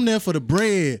 Bro, I'm there for the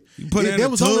bread. You put it in They a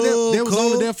was only there. They tub, was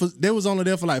only there for. They was only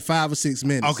there for like 5 or 6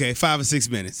 minutes. okay, 5 or 6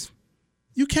 minutes.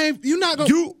 You can't. You're not gonna.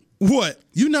 You what?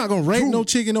 You not gonna rape no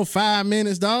chicken no 5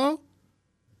 minutes, dog.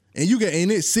 And you get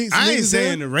ain't it 6 I ain't niggas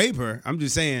saying there? to rape her. I'm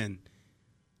just saying,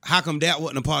 how come that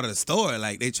wasn't a part of the story?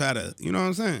 Like they try to, you know what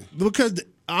I'm saying? Because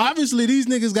obviously these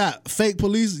niggas got fake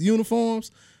police uniforms.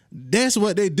 That's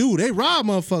what they do. They rob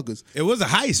motherfuckers. It was a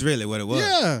heist, really. What it was?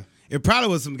 Yeah. It probably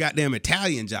was some goddamn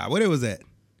Italian job. What it was at?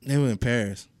 They were in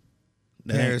Paris.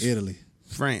 They Paris. in Italy.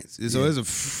 France. So it's a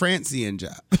Francian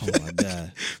job. Oh my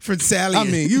God. Francalian. I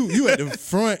mean, you at the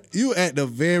front. You at the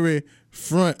very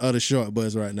front of the short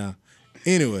bus right now.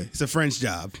 Anyway, it's a French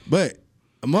job. but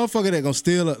a motherfucker that gonna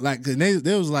steal it, like, cause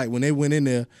they was like when they went in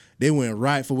there, they went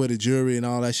right for where the jury and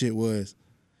all that shit was.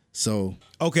 So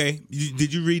Okay,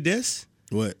 did you read this?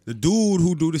 what? The dude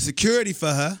who do the security for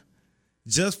her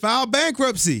just filed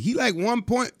bankruptcy. He like 1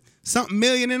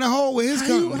 million in the hole with his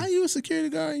company. How you a security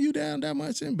guard and you down that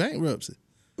much in bankruptcy?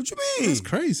 What you mean? That's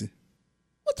crazy.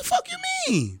 What the fuck you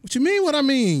mean? What you mean? What I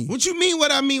mean? What you mean?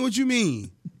 What I mean? What you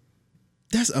mean?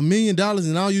 That's $1 million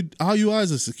and all you are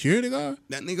is a security guard.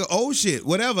 That nigga old shit.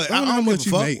 Whatever. I don't know how give much a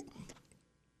you fuck. make.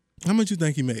 How much you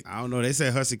think he make? I don't know. They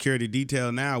said her security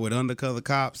detail now with undercover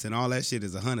cops and all that shit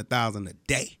is $100,000 a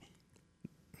day.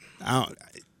 I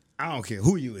don't care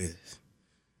who you is.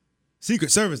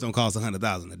 Secret Service don't cost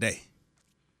 $100,000 a day.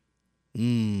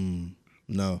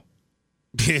 No.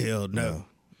 Hell no.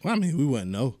 Well, I mean, we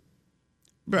wouldn't know.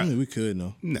 Bro, I mean, we could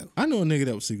know. no. I know a nigga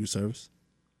that was Secret Service.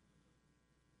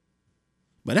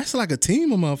 But that's like a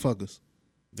team of motherfuckers.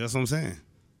 That's what I'm saying.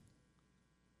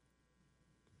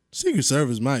 Secret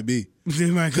Service might be.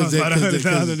 It might cost about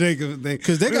 $100,000 a day.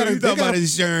 Because they gotta- You talk about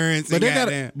insurance But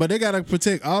and they gotta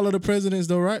protect all of the presidents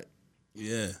though, right?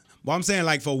 yeah. Well, I'm saying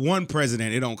like for one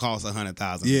president, it don't cost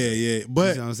 $100,000. Yeah. You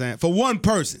But know what I'm saying? For one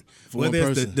person. one Whether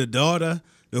it's person. the daughter,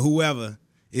 the whoever,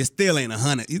 it still ain't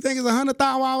 100. You think it's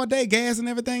 $100,000 a day, gas and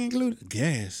everything included?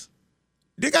 gas.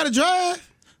 They got to drive.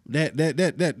 That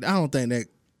I don't think that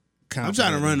I'm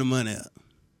trying to run the money up.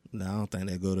 No, I don't think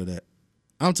they go to that.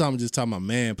 I'm just talking about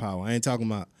manpower. I ain't talking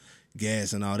about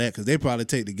gas and all that because they probably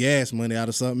take the gas money out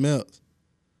of something else,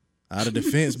 out of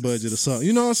defense budget or something.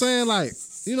 You know what I'm saying? Like,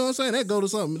 you know what I'm saying? That go to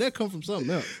something. That come from something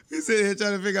else. We sitting here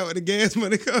trying to figure out where the gas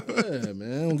money comes. Yeah,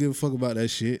 man. I don't give a fuck about that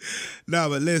shit. No,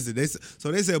 but listen.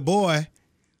 They said, boy,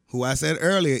 who I said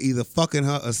earlier, either fucking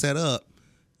her or set up,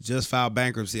 just filed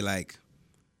bankruptcy like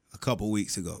a couple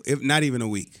weeks ago, if not even a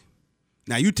week.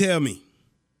 Now you tell me,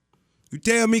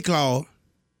 Claude,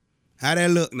 how that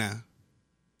look now?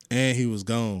 And he was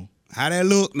gone. How that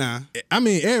look now? I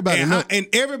mean, everybody know. And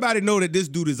everybody know that this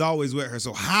dude is always with her.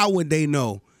 So how would they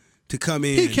know to come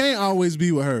in? He can't always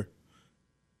be with her.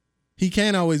 He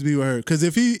can't always be with her because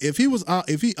if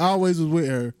he always was with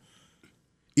her,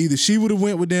 either she would have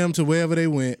went with them to wherever they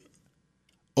went,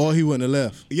 or he wouldn't have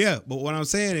left. Yeah, but what I'm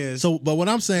saying is, But what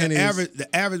I'm saying the is,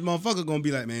 average motherfucker gonna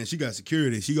be like, man, she got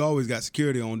security. She always got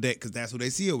security on deck because that's who they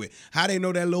see her with. How they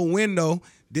know that little window?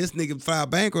 This nigga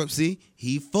filed bankruptcy.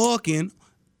 He fucking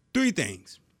 3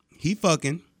 things. He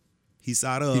fucking. He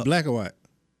sawed up. he black or white,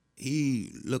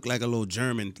 He looked like a little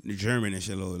German and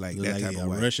shit, little like that like type a of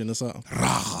white. Russian or something.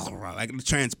 Like a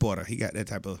transporter. He got that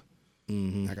type of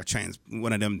like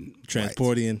one of them whites.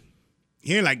 Transportian.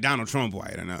 He ain't like Donald Trump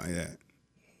white or nothing like that.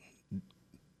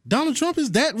 Donald Trump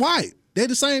is that white. They're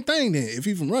the same thing then. If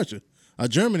he from Russia or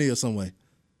Germany or somewhere.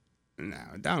 No,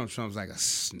 Donald Trump's like a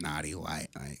snotty white.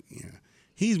 Like, you know,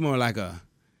 he's more like I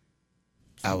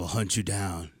will hunt you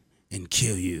down and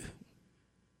kill you.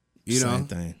 You know, Same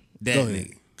thing. that Go ahead.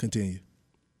 nigga. Continue.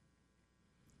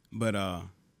 But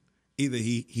either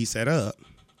he set up,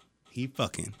 he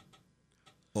fucking,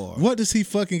 or What does he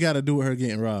fucking got to do with her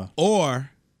getting robbed? or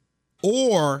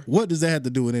What does that have to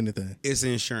do with anything? it's an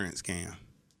insurance scam.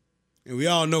 And we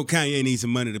all know Kanye needs some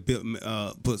money to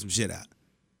put some shit out.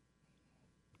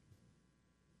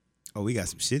 Oh, we got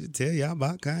some shit to tell y'all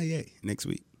about Kanye next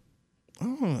week. I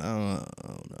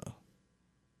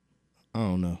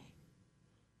don't know.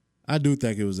 I do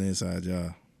think it was an inside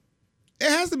job. It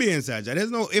has to be an inside job.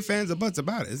 There's no ifs, ands, or buts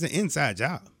about it. It's an inside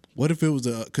job. What if it was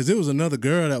because it was another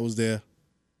girl that was there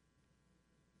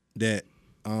that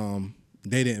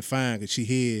they didn't find because she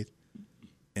hid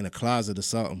in a closet or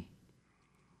something.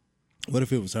 What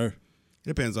if it was her? It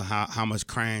depends on how much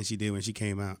crying she did when she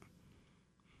came out.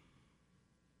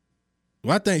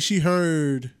 Well, I think she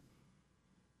heard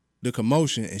the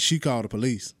commotion and she called the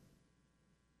police.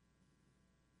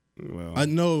 Well, I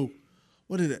know.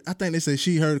 What did it? I think they said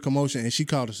she heard the commotion and she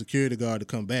called the security guard to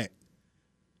come back.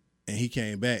 And he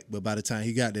came back, but by the time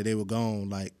he got there, they were gone.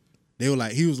 Like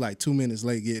he was like 2 minutes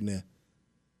late getting there.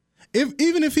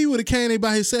 Even if he would have came there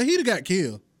by himself, he'd have got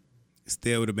killed.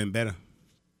 Still would have been better.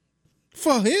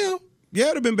 For him? Yeah, it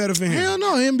would have been better for him. Hell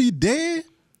no, him be dead.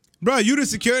 Bro, you the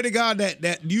security guard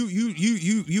that you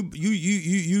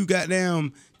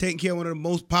goddamn taking care of one of the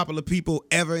most popular people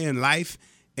ever in life,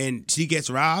 and she gets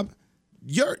robbed.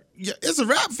 It's a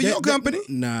wrap for your company.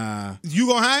 Nah. You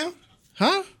gonna hire him?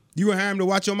 Huh? You gonna hire him to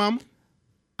watch your mama?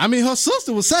 I mean, her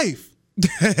sister was safe.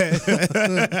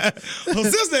 Her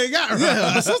sister ain't got robbed.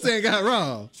 Yeah, her sister ain't got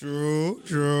robbed. True.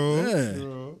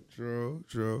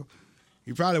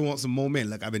 You probably want some more men.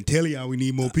 Like I've been telling y'all, we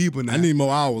need more people now. I need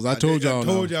more hours. I told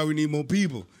y'all we need more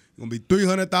people. It's gonna be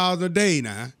 300,000 a day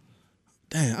now.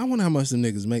 Damn, I wonder how much them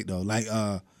niggas make though. Like,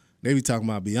 they be talking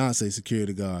about Beyonce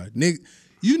security guard. Nigga,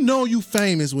 you know you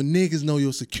famous when niggas know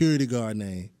your security guard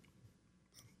name.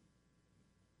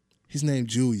 His name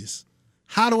Julius.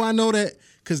 How do I know that?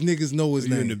 Because niggas know his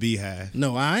You name. in the beehive.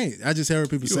 No, I ain't. I just heard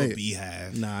people You say a it.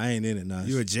 beehive. Nah, I ain't in it. Nah.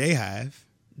 You a J hive.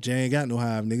 Jay ain't got no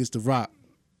hive, niggas. The Rock.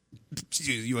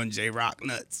 You on J Rock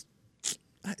nuts.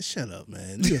 Shut up,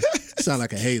 man. You sound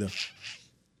like a hater. All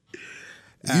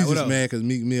right, You what just else? mad because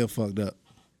Meek Mill fucked up.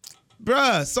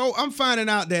 Bruh, so I'm finding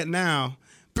out that now,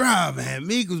 bruh, man,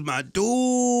 Meek was my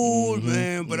dude,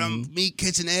 man. But I'm Meek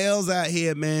catching L's out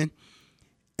here, man.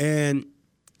 And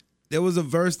there was a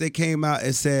verse that came out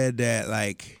and said that,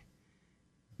 like,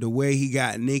 the way he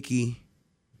got Nicki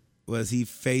was he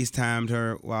FaceTimed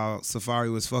her while Safari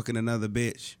was fucking another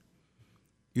bitch.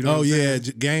 You know Oh, what I'm yeah. saying?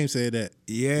 Game said that.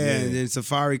 Yeah, and then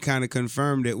Safari kind of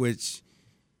confirmed it, which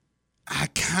I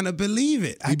kind of believe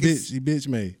it. He bitch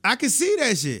made. I can see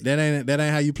that shit. That ain't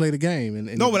how you play the game.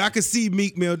 And No, but I could see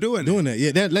Meek Mill doing that.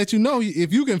 Yeah, that let you know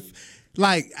if you can,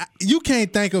 like, you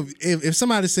can't think of if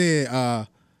somebody said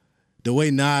the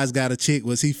way Nas got a chick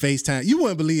was he FaceTime. You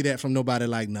wouldn't believe that from nobody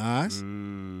like Nas.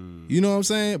 You know what I'm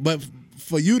saying? But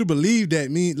for you to believe that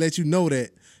let you know that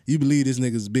you believe this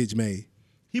nigga's bitch made.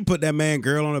 He put that man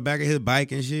girl on the back of his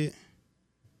bike and shit.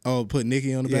 Oh, put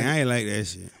Nicki on the back? Yeah, I ain't like that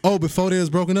shit. Oh, before they was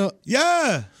broken up?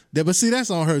 Yeah. But see, that's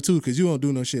on her too, because you don't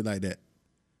do no shit like that.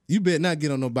 You better not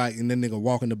get on no bike and then nigga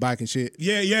walking the bike and shit.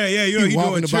 Yeah. You know, he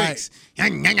walking doing the tricks.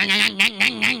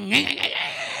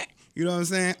 You know what I'm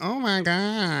saying? Oh my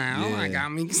God,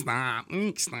 Meek, stop.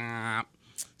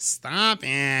 Stop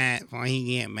it before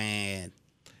he get mad.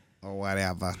 Or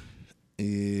whatever.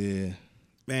 Yeah.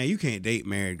 Man, you can't date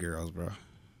married girls, bro.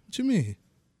 What you mean?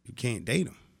 You can't date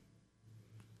them.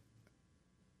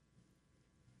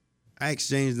 I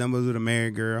exchanged numbers with a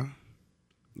married girl.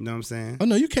 You know what I'm saying? Oh,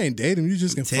 no, you can't date him. You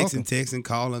just can fuck him. Texting,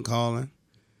 calling.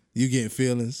 You getting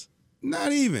feelings.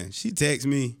 Not even. She texts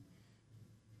me,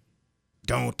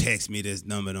 don't text me this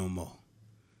number no more.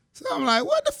 So I'm like,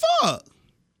 what the fuck?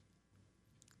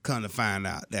 Come to find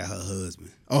out that her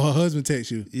husband. Oh, her husband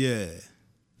texts you. Yeah.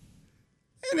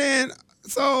 And then,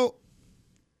 so,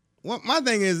 what my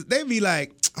thing is, they be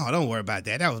like, oh, don't worry about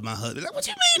that. That was my husband. Like, what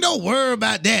you mean don't worry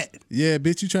about that? Yeah,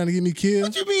 bitch, you trying to get me killed?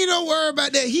 What you mean don't worry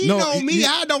about that? He know me,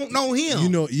 I don't know him. You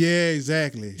know, yeah,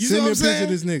 exactly. You Send know me a what I'm picture saying? of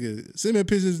this nigga. Send me a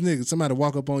picture of this nigga. Somebody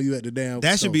walk up on you at the damn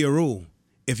That store. should be a rule.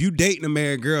 If you dating a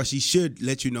married girl, she should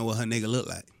let you know what her nigga look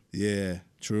like. Yeah,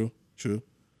 true.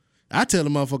 I tell a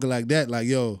motherfucker like that, like,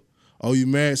 yo, oh, you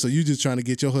married, so you just trying to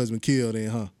get your husband killed then,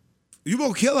 huh? You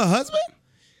gonna kill her husband?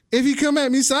 If he come at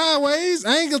me sideways,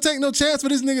 I ain't gonna take no chance for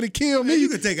this nigga to kill me. Man, you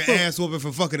could take an ass whooping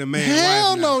for fucking a man's wife.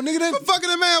 Hell now. no, nigga. For fucking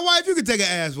a man's wife, you could take an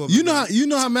ass whooping. You know how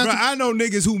Bro, Master. I know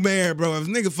niggas who married, bro. If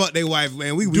nigga fuck their wife,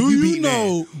 man, we Do you beating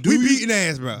know? ass. We beating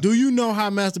ass, bro. Do you know how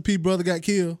Master P brother got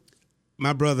killed?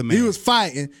 My brother, man. He was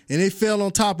fighting and they fell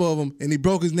on top of him and he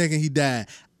broke his neck and he died.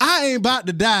 I ain't about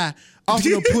to die off of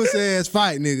your pussy ass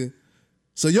fight, nigga.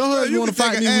 So your husband you want to can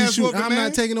fight take me? an We ass shoot. whooping, I'm man.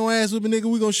 not taking no ass whooping, nigga.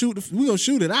 We gonna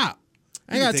shoot it out.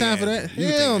 I ain't got time for that.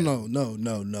 Hell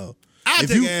no. I'll If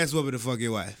take you- an ass whooping to fuck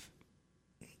your wife.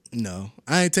 No,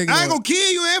 I ain't taking. I ain't gonna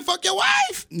kill you and fuck your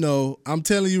wife. No, I'm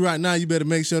telling you right now, you better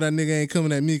make sure that nigga ain't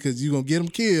coming at me because you gonna get him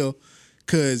killed.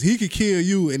 Cause he could kill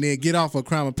you and then get off for a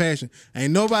crime of passion.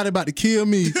 Ain't nobody about to kill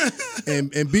me and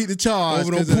beat the charge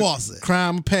Over no 'cause of pussy.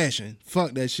 crime of passion.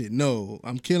 Fuck that shit. No,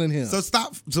 I'm killing him. So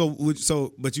stop. So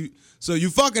you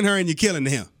fucking her and you killing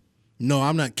him. No,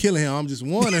 I'm not killing him. I'm just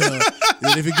warning her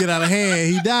that if it get out of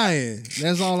hand, he dying.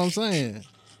 That's all I'm saying.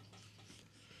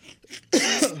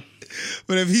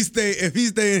 But if he stay in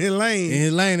his lane, In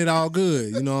his lane, it all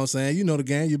good. You know what I'm saying? You know the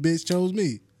game. Your bitch chose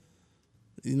me.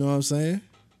 You know what I'm saying?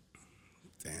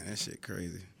 damn, that shit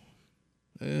crazy.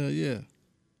 Hell yeah.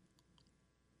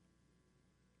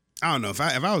 I don't know. If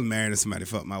I was married to somebody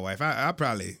fuck my wife, I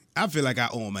feel like I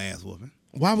owe him an ass whooping.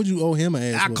 Why would you owe him an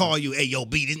ass I whooping? call you, hey, yo,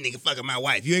 B, this nigga fucking my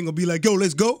wife. You ain't gonna be like, yo,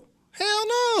 let's go? Hell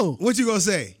no. What you gonna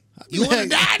say? You wanna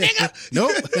die, nigga?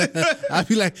 Nope. I'd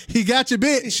be like, he got your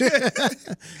bitch.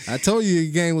 I told you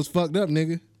your game was fucked up,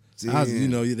 nigga.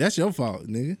 That's your fault,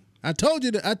 nigga. I told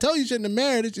you you shouldn't have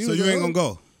married it. So you ain't gonna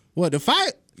go? What, the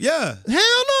fight? Yeah. Hell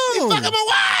no. He fucking my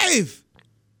wife.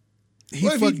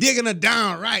 What if he digging her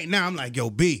down right now? I'm like, yo,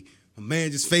 B, my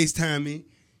man just FaceTime me.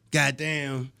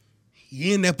 Goddamn,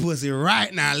 he in that pussy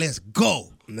right now. Let's go.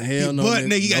 Hell no. Butt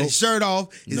nigga, he got his shirt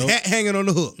off, his hat hanging on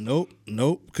the hook.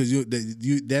 Nope. Because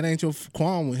that ain't your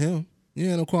qualm with him. You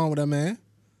ain't no qualm with that man.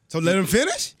 So let him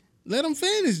finish? Let him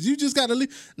finish. You just got to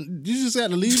leave. You just got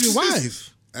to leave your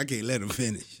wife. I can't let him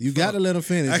finish. You got to let him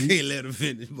finish. I can't let him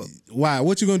finish. Why?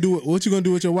 What you gonna do? What you gonna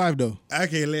do with your wife though? I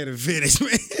can't let him finish, man.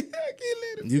 I can't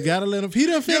let him. You gotta let him. He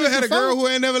done finish. You ever had a girl who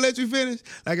ain't never let you finish?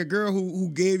 Like a girl who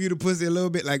gave you the pussy a little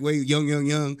bit, like way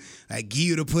young, like give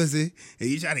you the pussy, and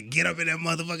you try to get up in that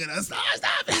motherfucker.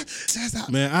 Stop.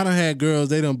 Man, I done had girls.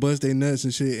 They done bust their nuts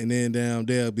and shit, and then down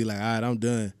they'll be like, all right, I'm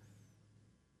done.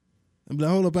 I'm like,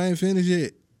 hold up, I ain't finished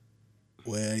yet.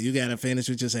 Well, you gotta finish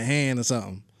with just a hand or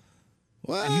something.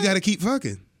 What? You gotta keep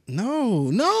fucking. No,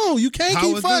 you can't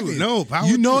Power keep fucking. Through. No, power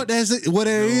you know through. what that's what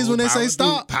it is when they say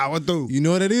stop. Power through. You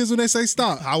know what it is when they say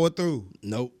stop. Power through.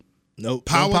 Nope.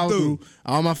 Power through.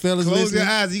 All my fellas Close listening. your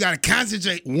eyes. You gotta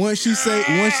concentrate. Once she say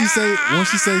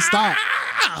stop.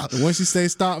 Once she say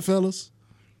stop, fellas,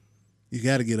 you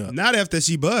gotta get up. Not after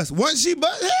she bust. Once she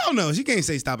bust, hell no. She can't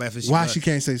say stop after she Why bust. she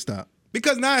can't say stop?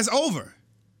 Because now it's over.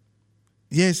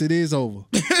 Yes, it is over.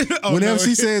 Oh, Whenever no.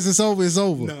 she says it's over, it's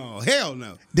over. No, hell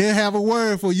no. They'll have a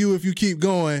word for you if you keep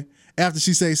going after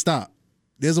she say stop.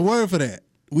 There's a word for that.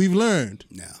 We've learned.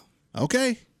 No.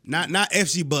 Okay? Not if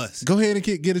she bust. Go ahead and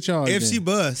get a charge. If then. she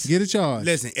bust. Get a charge.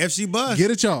 Listen, if she bust.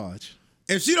 Get a charge.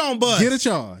 If she don't bust. Get a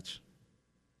charge.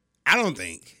 I don't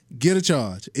think. Get a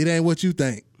charge. It ain't what you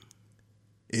think.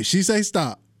 If she say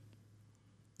stop,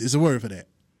 there's a word for that.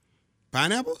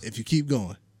 Pineapple? If you keep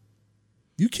going.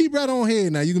 You keep right on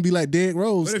ahead now. You can be like Derrick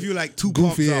Rose. What if you like two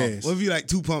goofy pumps ass. off? What if you like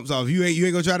 2 pumps off? You ain't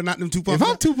gonna try to knock them 2 pumps If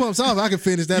off? I'm 2 pumps off, I can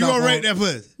finish that You off. gonna rate that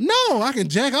pussy? No, I can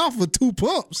jack off for 2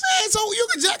 pumps. Man, so you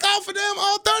can jack off for them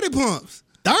all 30 pumps.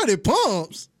 30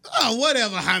 pumps? Oh,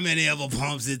 whatever, how many ever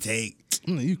pumps it take.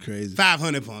 You crazy.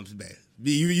 500 pumps, man.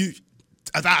 You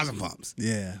 1,000 pumps.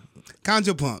 Yeah. Count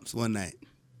your pumps one night.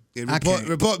 And I can't.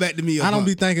 report back to me. I don't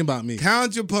be thinking about me.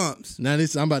 Count your pumps. Now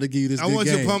I'm about to give you this I good want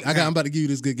your game. pump I'm count. about to give you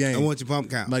this good game. I want your pump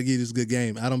count. I'm about to give you this good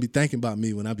game. I don't be thinking about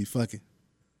me when I be fucking.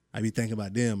 I be thinking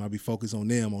about them. I be focused on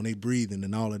them, on their breathing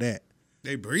and all of that.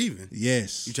 They breathing.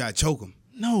 Yes. You try to choke them.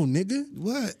 No, nigga.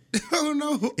 What? I don't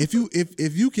know. If you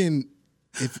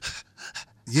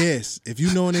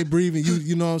know when they breathing,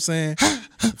 you know what I'm saying?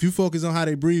 If you focus on how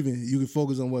they breathing, you can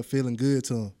focus on what feeling good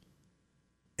to them.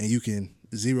 And you can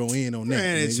zero in on that.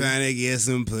 Man, they're nigga. trying to get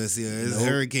some pussy. It's Nope.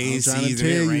 hurricane I'm trying to season.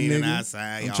 tell It's you, raining nigga.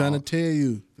 outside, I'm y'all. trying to tell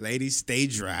you. Ladies, stay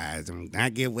dry. Do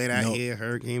not get wet out Nope. here.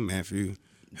 Hurricane Matthew.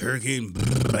 Hurricane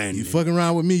Brandon. You fucking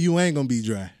around with me, you ain't gonna be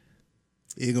dry.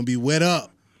 It's gonna be wet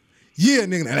up. Yeah,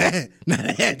 nigga. Now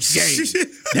that's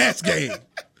game. That's game.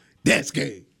 That's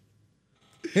game.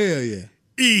 Hell yeah.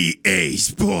 EA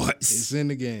Sports. It's in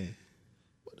the game.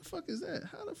 What the fuck is that?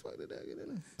 How the fuck did that get in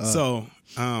there? So,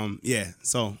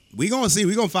 So we gonna see.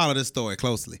 We gonna follow this story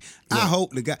closely. I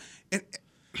hope the guy. And,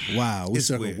 Wow, we It's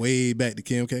circled weird. way back to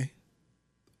Kim K.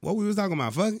 what we was talking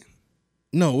about? Fucking.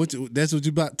 No, that's what you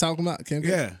about talking about, Kim K?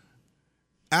 Yeah.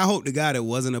 I hope the guy that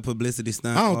wasn't a publicity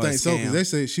stunt. I don't or a think so,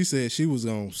 because scam. she said she was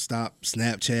gonna stop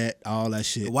Snapchat, all that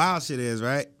shit. The wild shit is,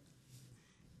 right?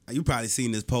 You probably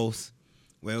seen this post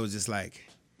where it was just like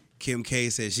Kim K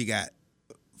said she got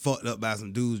fucked up by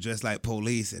some dudes dressed like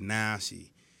police, and now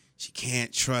she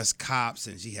can't trust cops,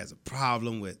 and she has a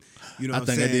problem with, you know I what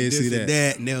I'm think I saying, did see this and that.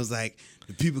 that. And there was like,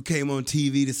 the people came on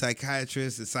TV, the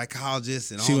psychiatrists, the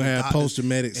psychologists, and She all the would have doctors,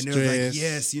 post-traumatic and they was like,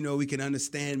 stress. yes, we can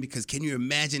understand, because can you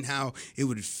imagine how it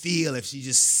would feel if she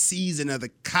just sees another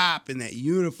cop in that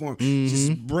uniform? Mm-hmm.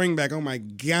 Just bring back, oh my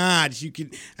God, you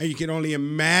can only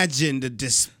imagine the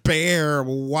despair.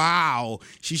 Wow.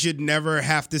 She should never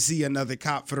have to see another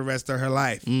cop for the rest of her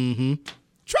life. Mm-hmm.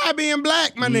 Try being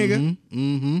black, my nigga.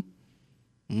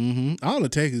 All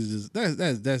it takes is just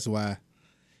that's why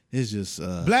it's just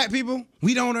Black people,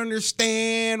 we don't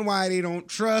understand why they don't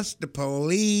trust the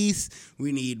police.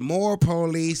 We need more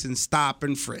police and stop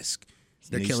and frisk.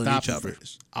 They're killing each other.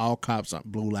 All cops are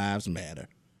Blue Lives Matter.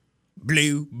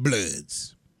 Blue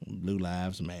bloods. Blue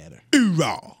Lives Matter.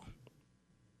 Hoorah.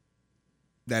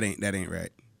 That ain't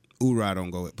right. Ura don't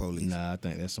go with police. Nah, I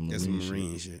think that's some Marine, That's some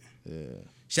Marine shit. Yeah.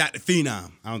 Shot the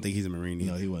Phenom. I don't think he's a Marine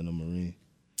either. No, he wasn't a Marine.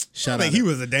 I think he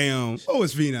was a damn. What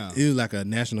was Phenom? He was like a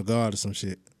National Guard or some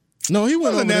shit. No, he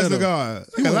wasn't a over there, National though. Guard.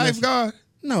 He Like a wasn't lifeguard.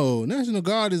 No, National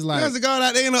Guard is like National Guard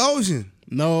out there in the ocean.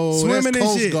 no Swimming that's and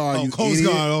Coast shit. Guard. Oh, You Coast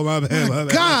idiot. Guard. Oh, my bad. My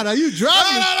bad. God, are you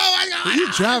driving? No, my God.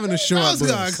 You driving a short Coast Guard.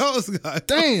 bus? Coast Guard.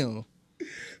 Damn.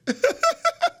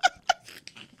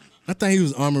 I think he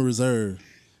was Army Reserve.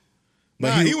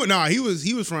 But He was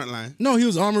frontline. No, he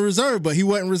was Army Reserve, but he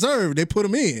wasn't reserve. They put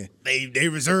him in. They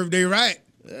reserved their right.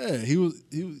 Yeah, he was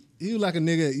like a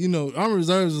nigga. You know, Army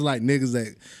Reserves is like niggas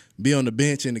that be on the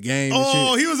bench in the game. And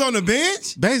Oh, shit. he was on the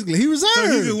bench? Basically, he reserved.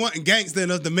 So he just wasn't gangster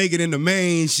enough to make it in the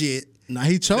main shit. Nah,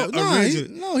 he chose.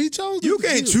 He chose. You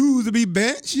can't choose to be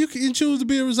bench. You can choose to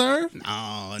be a reserve. No,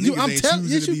 I'm niggas telling-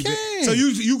 ain't yes, choosing you to be can. bench. So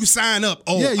you can sign up.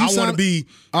 Oh, Yeah, you I want sign- to be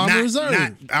Army not,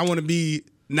 reserve. I want to be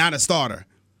not a starter.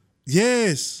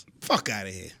 Yes, Fuck out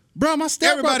of here. bro. My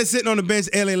stepbrother. Everybody sitting on the bench,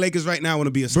 LA Lakers right now want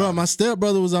to be a starter. Bro, my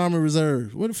stepbrother was Army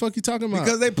Reserve. What the fuck you talking about?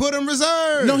 Because they put him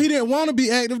reserve. no, he didn't want to be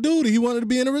active duty. He wanted to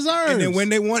be in the reserve. And then when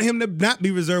they want him to not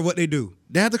be reserve, what they do?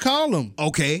 they had to call him.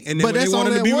 Okay. And then But when they that's want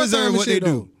him on to be that one reserve, time what they shit,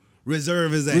 do? though.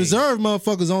 Reserve is a Reserve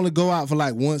motherfuckers only go out for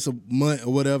like once a month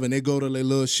or whatever, and they go to their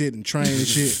little shit and train and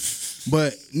shit.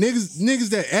 But niggas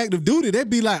that active duty, they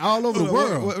be like all over the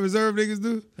world. What reserve niggas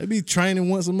do? They be training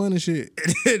once a month and shit.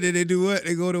 Then they do what?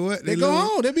 They go to what? They go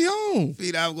home. They be home.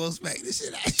 Feet out, go smack this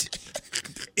shit out.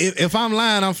 If I'm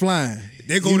lying, I'm flying.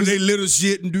 They go to their little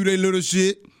shit and do their little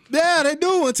shit. Yeah, they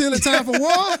do until it's time for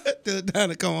war. Till the time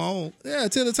to come home. Yeah,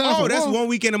 until the time for war. Oh, that's 1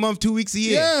 weekend a month, 2 weeks a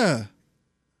year. Yeah.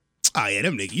 Oh, yeah,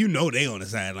 them niggas, you know they on the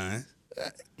sideline.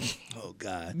 Oh,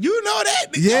 God. You know that.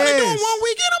 They Yes. only doing 1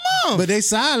 weekend a month. But they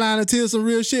sideline until some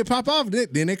real shit pop off.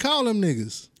 Then they call them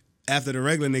niggas. After the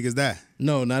regular niggas die,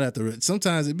 No, not at the.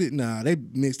 Sometimes it be they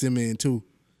mix them in too.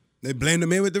 they blend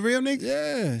them in with the real niggas?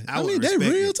 Yeah, I I would mean they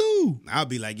respect real it. too. I'll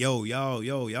be like,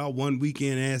 y'all 1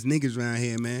 weekend ass niggas around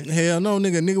here, man. Hell no,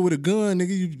 nigga with a gun,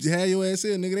 nigga, you had your ass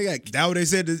in, nigga. They got That what they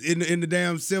said in the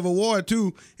damn Civil War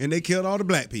too, and they killed all the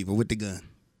black people with the gun.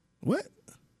 what?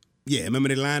 Yeah, remember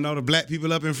they lined all the black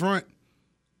people up in front?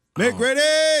 Make ready!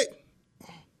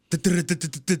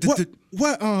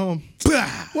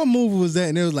 What movie was that?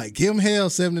 And it was like Give 'em Hell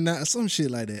 79, some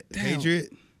shit like that. Damn.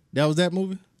 Patriot. That was that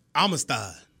movie? I'm a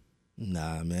star.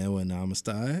 Nah, man, it wasn't I'm a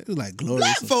Star. It was like Glorious.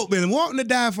 Black folk been wanting to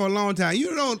die for a long time.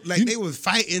 You know, like they was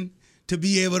fighting to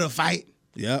be able to fight.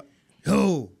 Yep.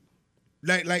 Oh,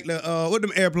 like the what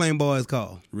them airplane boys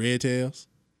called? Red Tails.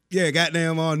 Yeah,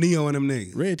 goddamn all Neo and them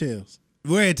niggas. Red Tails.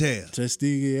 Red Tails.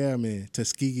 Tuskegee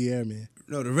Airmen.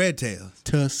 No, the Red Tails.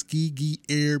 Tuskegee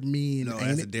Airmen. No, ain't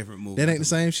that's it? a different movie. That ain't the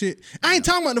same shit. I ain't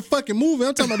talking about the fucking movie.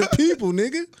 I'm talking about the people,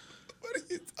 nigga. What are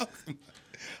you talking about?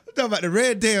 I'm talking about the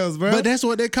Red Tails, bro. But that's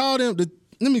what they call them.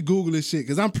 Let me Google this shit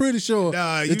because I'm pretty sure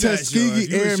Nah, the you not sure. Tuskegee If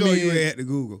you were sure, you Airmen had to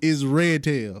Google. is Red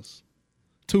Tails.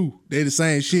 2. They the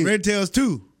same shit. Red Tails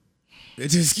 2. The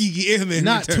Tuskegee Airmen.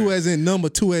 Not return. 2 as in number,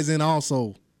 2 as in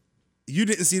also. You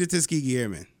didn't see the Tuskegee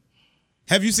Airmen.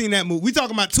 Have you seen that movie? We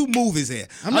talking about 2 movies here.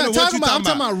 I'm I not know what talking you about. I'm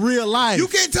talking about real life. You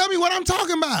can't tell me what I'm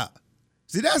talking about.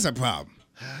 See, that's a problem.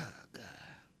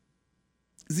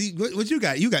 See, what you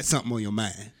got? You got something on your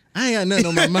mind. I ain't got nothing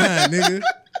on my mind, nigga.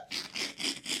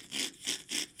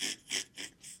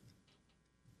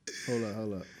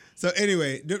 Hold up. So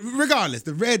anyway, regardless,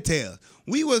 the Red Tails,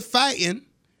 we was fighting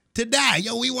to die.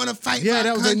 Yo, we want to fight. Yeah, for that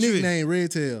our was their country. nickname,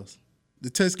 Red Tails. The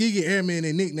Tuskegee Airmen,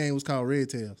 their nickname was called Red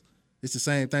Tails. It's the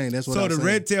same thing. That's what So I'm the saying.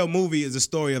 Red Tail movie is a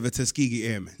story of a Tuskegee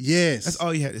Airman. Yes. That's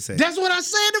all you had to say. That's what I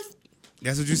said.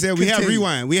 That's what you said. We have Continue.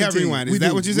 rewind. We have Continue. rewind. Is We that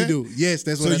do. what you said? We do. Yes,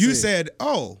 that's what so I you said. said,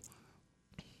 oh.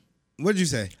 What did you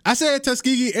say? I said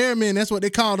Tuskegee Airmen. That's what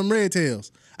they call them, Red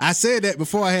Tails. I said that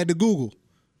before I had to Google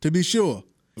to be sure.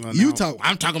 Well, You now- talk.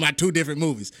 I'm talking about 2 different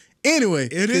movies. Anyway,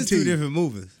 It is 2 continue. different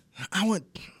movies. I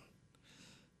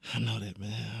know that,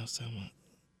 man. I was talking about.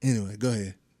 Anyway, go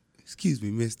ahead. Excuse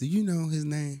me, miss. Do you know his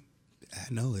name? I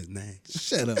know his name.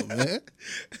 Shut up, man.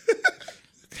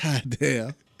 God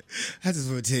damn. I just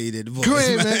want to tell you that the voice. Go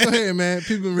ahead, man. Go ahead, man.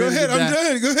 People been Go ready ahead. to I'm die.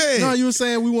 done. Go ahead. No, you were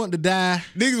saying we want to die.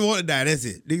 Niggas want to die. That's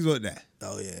it. Niggas want to die.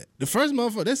 Oh yeah. The first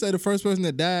motherfucker. They say the first person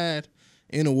that died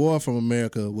in a war from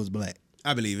America was black.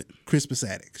 I believe it. Crispus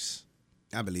Attucks.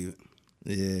 I believe it.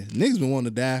 Yeah, niggas been wanting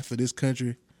to die for this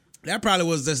country. That probably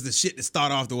was just the shit to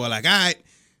start off the war. Like, all right,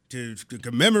 to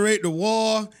commemorate the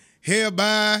war,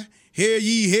 hereby, hear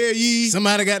ye,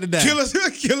 Somebody got to die. kill a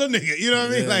nigga. You know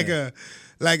what I mean?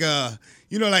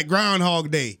 Yeah. Like Groundhog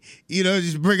Day. You know,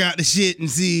 just bring out the shit and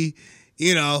see,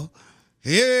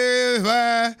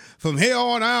 hereby, from here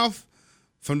on out,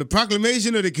 from the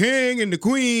proclamation of the king and the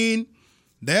queen,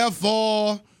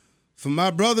 Therefore, from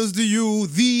my brothers to you,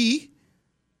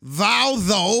 thou,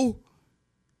 though,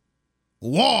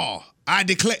 war. I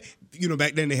declare. You know,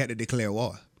 back then they had to declare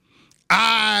war.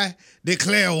 I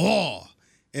declare war.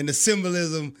 And the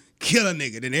symbolism, kill a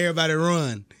nigga. Then everybody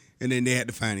run. And then they had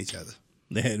to find each other.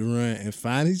 They had to run and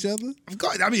find each other? Of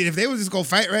course. I mean, if they was just going to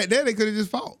fight right there, they could have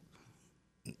just fought.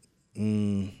 I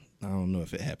don't know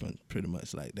if it happened pretty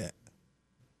much like that.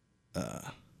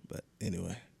 But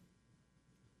anyway.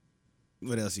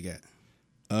 What else you got?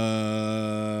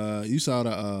 You saw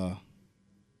the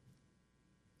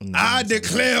I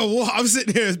declare war. I'm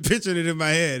sitting there picturing it in my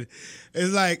head.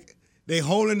 It's like they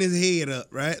holding his head up,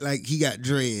 right? Like he got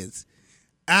dreads.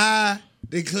 I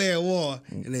declare war,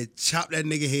 and they chop that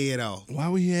nigga head off. Why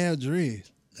would he have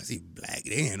dreads? Cause he black.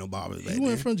 They ain't no barbers back He then.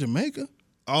 went from Jamaica.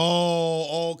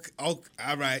 Oh,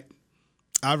 all right.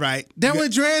 That where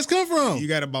dreads come from. You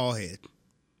got a bald head.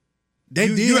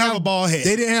 You have a bald head.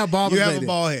 They didn't have barbers. You have back a then.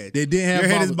 bald head. They didn't have Your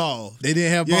head barbers. is bald. They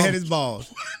didn't have Your barbers. head is bald.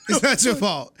 It's not your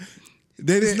fault.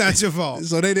 It's not your fault.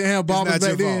 So they didn't have barbers It's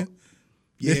not back your then. fault.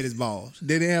 Your head is bald.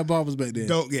 They didn't have barbers back then.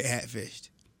 Don't get hatfished.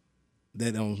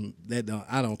 That don't.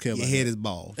 I don't care Your about head that. is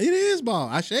bald. It is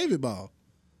bald. I shave it bald.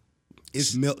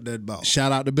 It's milk that bald.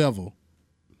 Shout out to Bevel.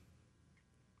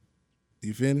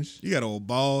 You finished? You got an old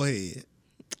bald head.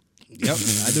 Yep,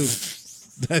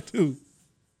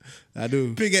 I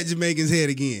do. Pick at Jamaican's head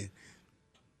again.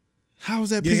 How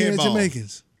was that Your picking head at bald.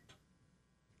 Jamaicans?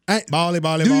 Bally,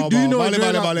 Do you know where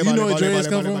dreads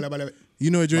come from? bally.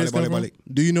 You know where dreads come from?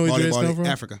 Do you know where dreads come from?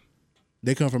 Africa.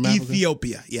 They come from Africa.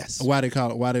 Ethiopia, yes. Why do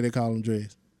they call them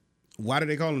dreads? Why do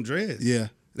they call them dreads? Yeah.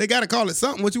 They got to call it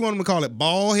something. What you want them to call it?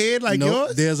 Bald head like No,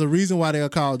 yours? there's a reason why they are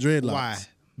called dreadlocks. Why?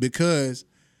 Because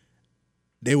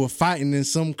they were fighting in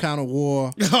some kind of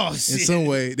war. Oh, In shit. some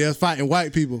way, they was fighting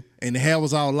white people, and the hair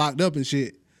was all locked up and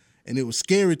shit, and it was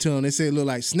scary to them. They said it looked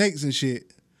like snakes and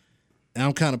shit. And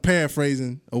I'm kind of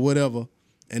paraphrasing or whatever.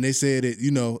 And they said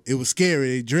that, it was scary.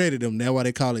 They dreaded them. That's why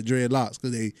they call it dreadlocks,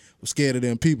 because they were scared of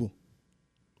them people.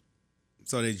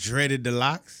 So they dreaded the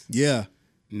locks? Yeah,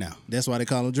 No. that's why they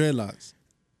call them dreadlocks.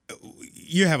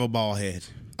 You have a bald head.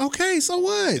 Okay, so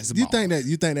what? It's a You ball. think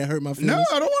that hurt my feelings? No,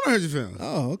 I don't want to hurt your feelings.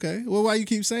 Oh, okay. Well, why you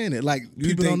keep saying it? Like You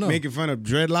people think don't know. making fun of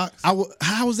dreadlocks?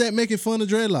 How was that making fun of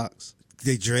dreadlocks?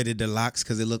 They dreaded the locks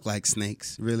because it looked like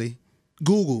snakes. Really?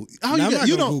 Google. No, I'm not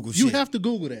gonna Google You shit. have to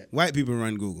Google that. White people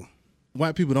run Google.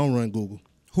 White people don't run Google.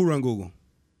 Who run Google?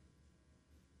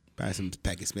 Probably some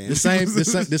Pakistan.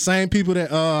 The same people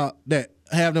that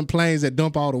have them planes that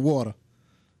dump all the water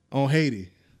on Haiti.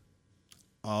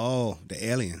 Oh, the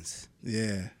aliens.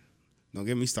 Yeah. Don't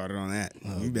get me started on that.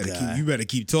 Oh, You better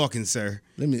keep talking, sir.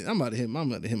 I'm about to hit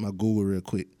my Google real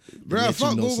quick. Bruh, Let you fuck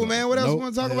know Google, something. man. What else you Nope,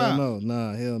 wanna talk hell about?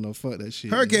 No, hell no. Fuck that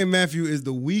shit. Hurricane Matthew is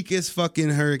the weakest fucking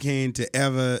hurricane to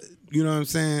ever, you know what I'm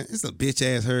saying? It's a bitch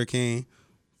ass hurricane.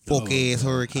 Fuck ass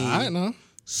hurricane. I know.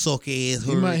 Suck ass He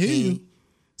hurricane. might hear you.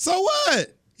 So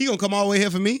what? He gonna come all the way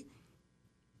here for me?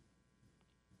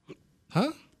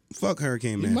 Huh? Fuck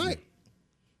Hurricane He Matthew. might.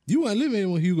 You weren't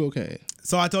living when Hugo came.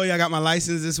 So I told you I got my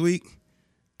license this week.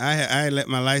 I had let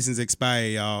my license expire,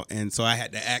 y'all, and so I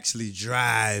had to actually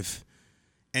drive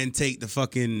and take the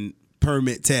fucking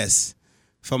permit test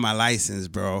for my license,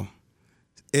 bro.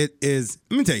 It is.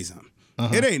 Let me tell you something.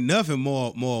 It ain't nothing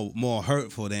more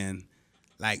hurtful than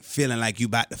like feeling like you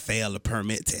about to fail the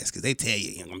permit test because they tell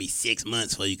you it's gonna be 6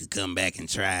 months before you could come back and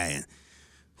try. And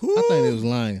I think they was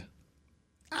lying.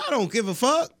 I don't give a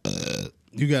fuck.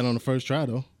 You got on the first try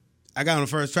though. I got on the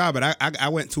first try, but I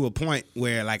went to a point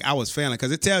where like I was failing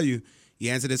because it tell you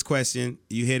answer this question,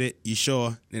 you hit it, you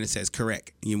sure, then it says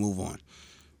correct, and you move on.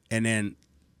 And then,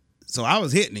 so I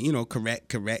was hitting it,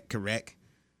 correct,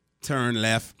 turn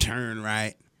left, turn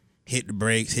right, hit the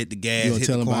brakes, hit the gas, You gonna hit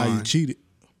tell the them how corn. you cheated?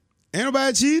 Ain't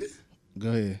nobody cheated? Go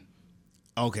ahead.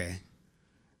 Okay.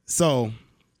 So,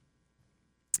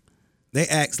 they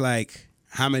asked like,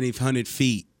 how many 100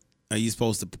 feet are you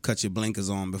supposed to cut your blinkers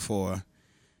on before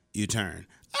you turn?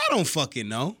 I don't fucking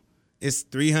know. It's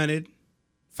 300,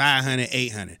 500,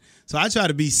 800. So I try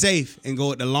to be safe and go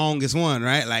with the longest one,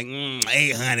 right? Like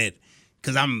 800,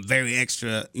 because I'm very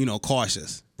extra,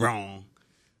 cautious. Wrong.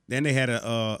 Then they had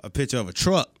a picture of a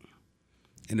truck,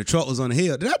 and the truck was on the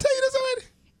hill. Did I tell you this already?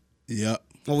 Yep.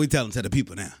 Well, we telling to the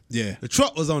people now. Yeah. The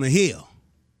truck was on the hill,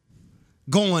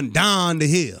 going down the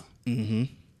hill. Mm-hmm.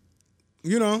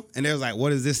 And they was like,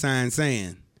 what is this sign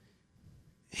saying?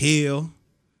 Hill,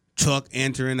 truck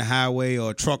entering the highway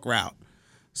or truck route.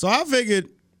 So I figured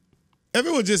if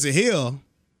it was just a hill,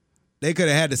 they could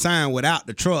have had the sign without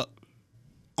the truck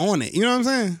on it. You know what I'm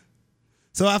saying?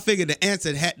 So I figured the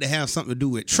answer had to have something to do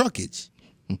with truckage.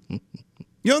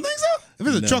 You don't think so? If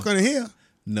it's a No. truck on the hill.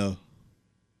 No.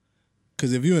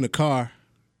 Because if you're in a car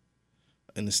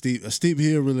and a steep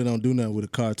hill really don't do nothing with a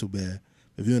car too bad.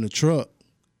 If you're in a truck,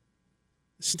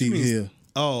 steep mean? hill,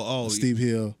 Oh. steep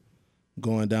hill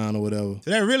going down or whatever.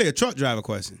 So that's really a truck driver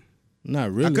question.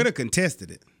 Not really. I could have contested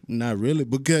it. Not really.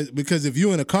 Because if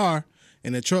you're in a car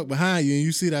and a truck behind you and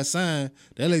you see that sign,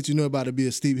 that lets you know about to be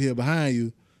a steep hill behind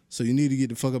you. So you need to get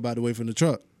the fuck up out the way from the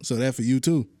truck. So that for you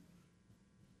too.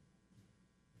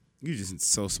 You just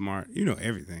so smart. You know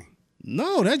everything.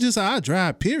 No, that's just how I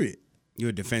drive, period. You're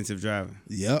a defensive driver.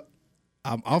 Yep.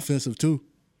 I'm offensive too.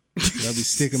 I be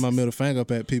sticking my middle finger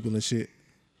up at people and shit.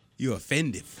 You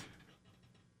offensive.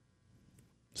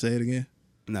 Say it again.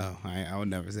 No, I would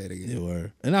never say it again. You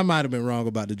were. And I might have been wrong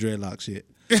about the dreadlock shit.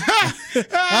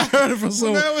 I heard it from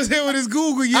someone. Man was here with his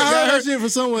Google. I heard that shit from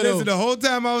somewhere Listen, else. the whole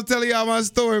time I was telling y'all my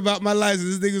story about my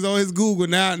license, this nigga's on his Google.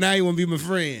 Now he want to be my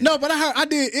friend. No, but I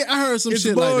heard some It's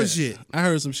shit bullshit. like that. I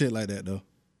heard some shit like that though.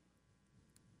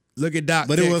 Look at Doc.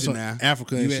 But it was texting from now.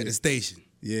 Africa and You shit. at the station.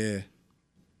 Yeah.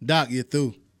 Doc, you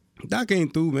through. Doc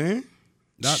ain't through, man.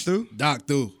 Doc through? Doc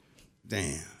through.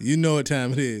 Damn. You know what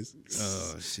time it is.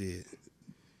 Oh, shit.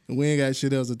 We ain't got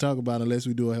shit else to talk about unless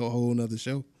we do a whole nother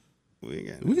show. We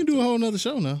can do a whole nother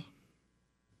show now.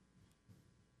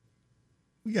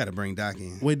 We got to bring Doc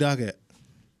in. Where Doc at?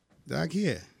 Doc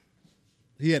here.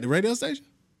 He at the radio station?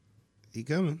 He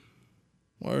coming.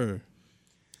 Word.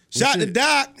 Shout to shit.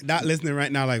 Doc. Doc listening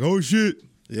right now like, oh, shit.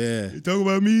 Yeah. You talk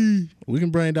about me. We can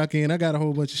bring Doc in. I got a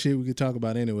whole bunch of shit we can talk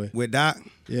about anyway. With Doc.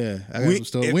 Yeah. I got some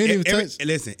stuff. We ain't even touched.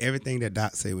 Listen, everything that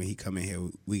Doc say when he come in here,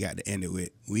 we got to end it with,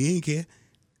 we ain't care.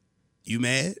 You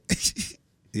mad?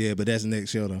 Yeah, but that's the next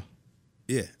show though.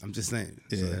 Yeah, I'm just saying.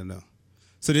 So Yeah. they know.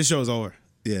 So this show's over.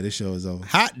 Yeah, this show is over.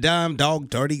 Hot Dime Dog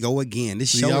Dirty go again. This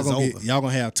show is over. Y'all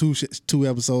gonna have two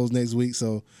episodes next week,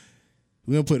 so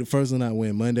we're gonna put the first one out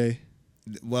Monday.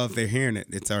 Well, if they're hearing it,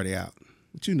 it's already out.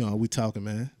 But you know, we talking,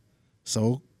 man.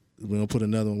 So we're gonna put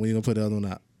another one. We're gonna put the other one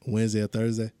out Wednesday or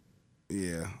Thursday.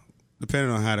 Yeah.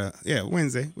 Depending on how to,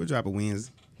 Wednesday. We'll drop a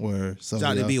Wednesday. Word. So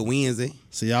Try to y'all- be a Wednesday.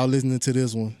 So y'all listening to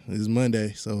this one. It's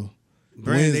Monday, so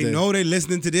Brandon, Wednesday. they know they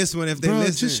listening to this one if they Bro,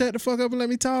 listen. just shut the fuck up and let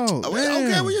me talk. Oh, wait,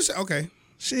 okay, Damn. well, okay.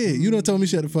 Shit, you done told me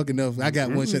shut the fuck enough. I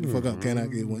got one shut the fuck up. Can I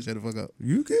get one shut the fuck up?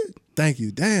 You good. Thank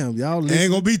you. Damn, y'all There ain't listen.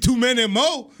 gonna be too many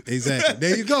more. Exactly.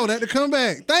 There you go. That to come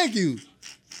back. Thank you.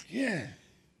 Yeah.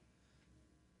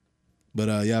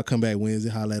 But y'all come back Wednesday,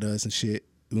 holler at us and shit.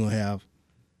 We're gonna have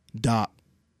Doc.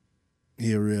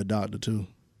 He a real doctor too.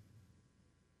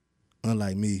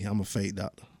 Unlike me, I'm a fake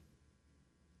doctor.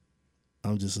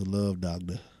 I'm just a love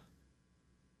doctor.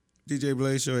 DJ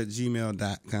Blaze Show at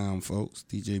gmail.com, folks.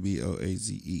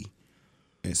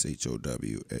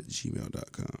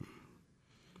 DJBlazeShow@gmail.com.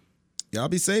 Y'all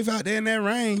be safe out there in that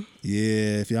rain.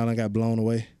 Yeah, if y'all done got blown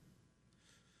away,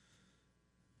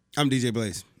 I'm DJ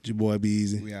Blaze. your boy be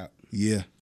easy. We out. Yeah.